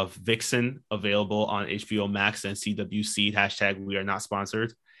of Vixen, available on HBO Max and CWC, hashtag we are not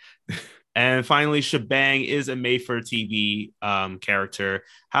sponsored. And finally, Shebang is a made-for-TV character.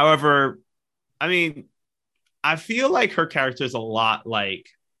 However, I mean, I feel like her character is a lot like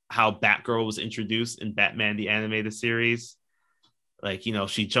how Batgirl was introduced in Batman the Animated Series. Like, you know,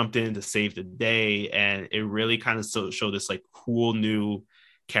 she jumped in to save the day, and it really kind of showed this like cool new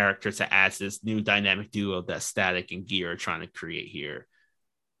character to add to this new dynamic duo that Static and Gear are trying to create here.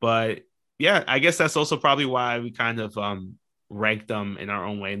 But yeah, I guess that's also probably why we kind of ranked them in our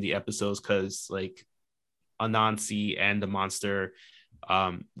own way in the episodes, because like Anansi and the monster,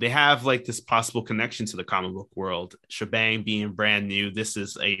 they have like this possible connection to the comic book world. Shebang being brand new, this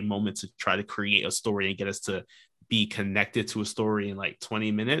is a moment to try to create a story and get us to be connected to a story in like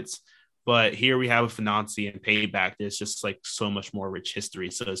 20 minutes. But here we have with Anansi and Payback, there's just like so much more rich history.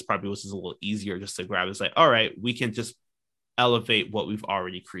 So it's probably was just a little easier just to grab. It's like, all right, we can just elevate what we've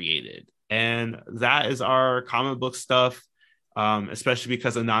already created. And that is our comic book stuff, especially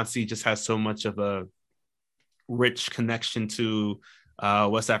because Anansi just has so much of a rich connection to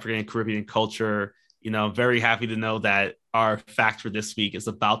West African and Caribbean culture. You know, very happy to know that our fact for this week is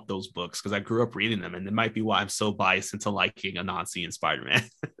about those books, because I grew up reading them, and it might be why I'm so biased into liking Anansi and Spider-Man.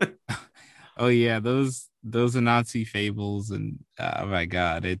 Oh yeah, those Anansi fables, and oh my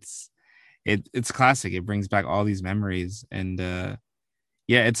god, it's classic. It brings back all these memories, and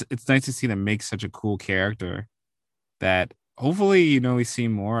yeah, it's nice to see them make such a cool character that hopefully, you know, we see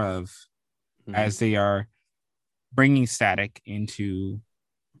more of as they are bringing Static into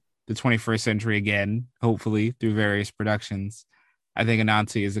the 21st century again, hopefully through various productions. I think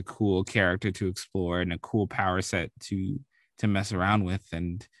Anansi is a cool character to explore and a cool power set to mess around with.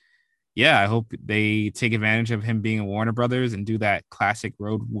 And yeah, I hope they take advantage of him being a Warner Brothers and do that classic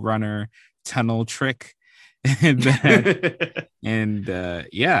Roadrunner tunnel trick. and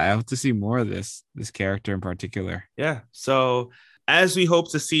yeah, I hope to see more of this character in particular. Yeah. So as we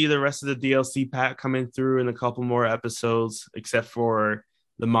hope to see the rest of the DLC pack coming through in a couple more episodes, except for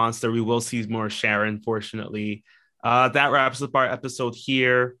the monster, we will see more Sharon, fortunately. That wraps up our episode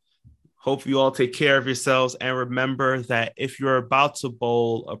here. Hope you all take care of yourselves, and remember that if you're about to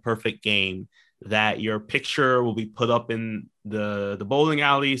bowl a perfect game, that your picture will be put up in the bowling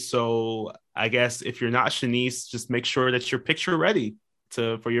alley. So I guess if you're not Shanice, just make sure that your picture ready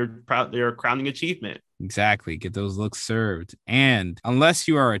for your crowning achievement. Exactly. Get those looks served. And unless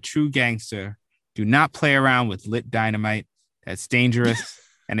you are a true gangster, do not play around with lit dynamite. That's dangerous.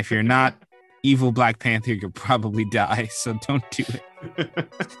 And if you're not evil Black Panther, you'll probably die. So don't do it.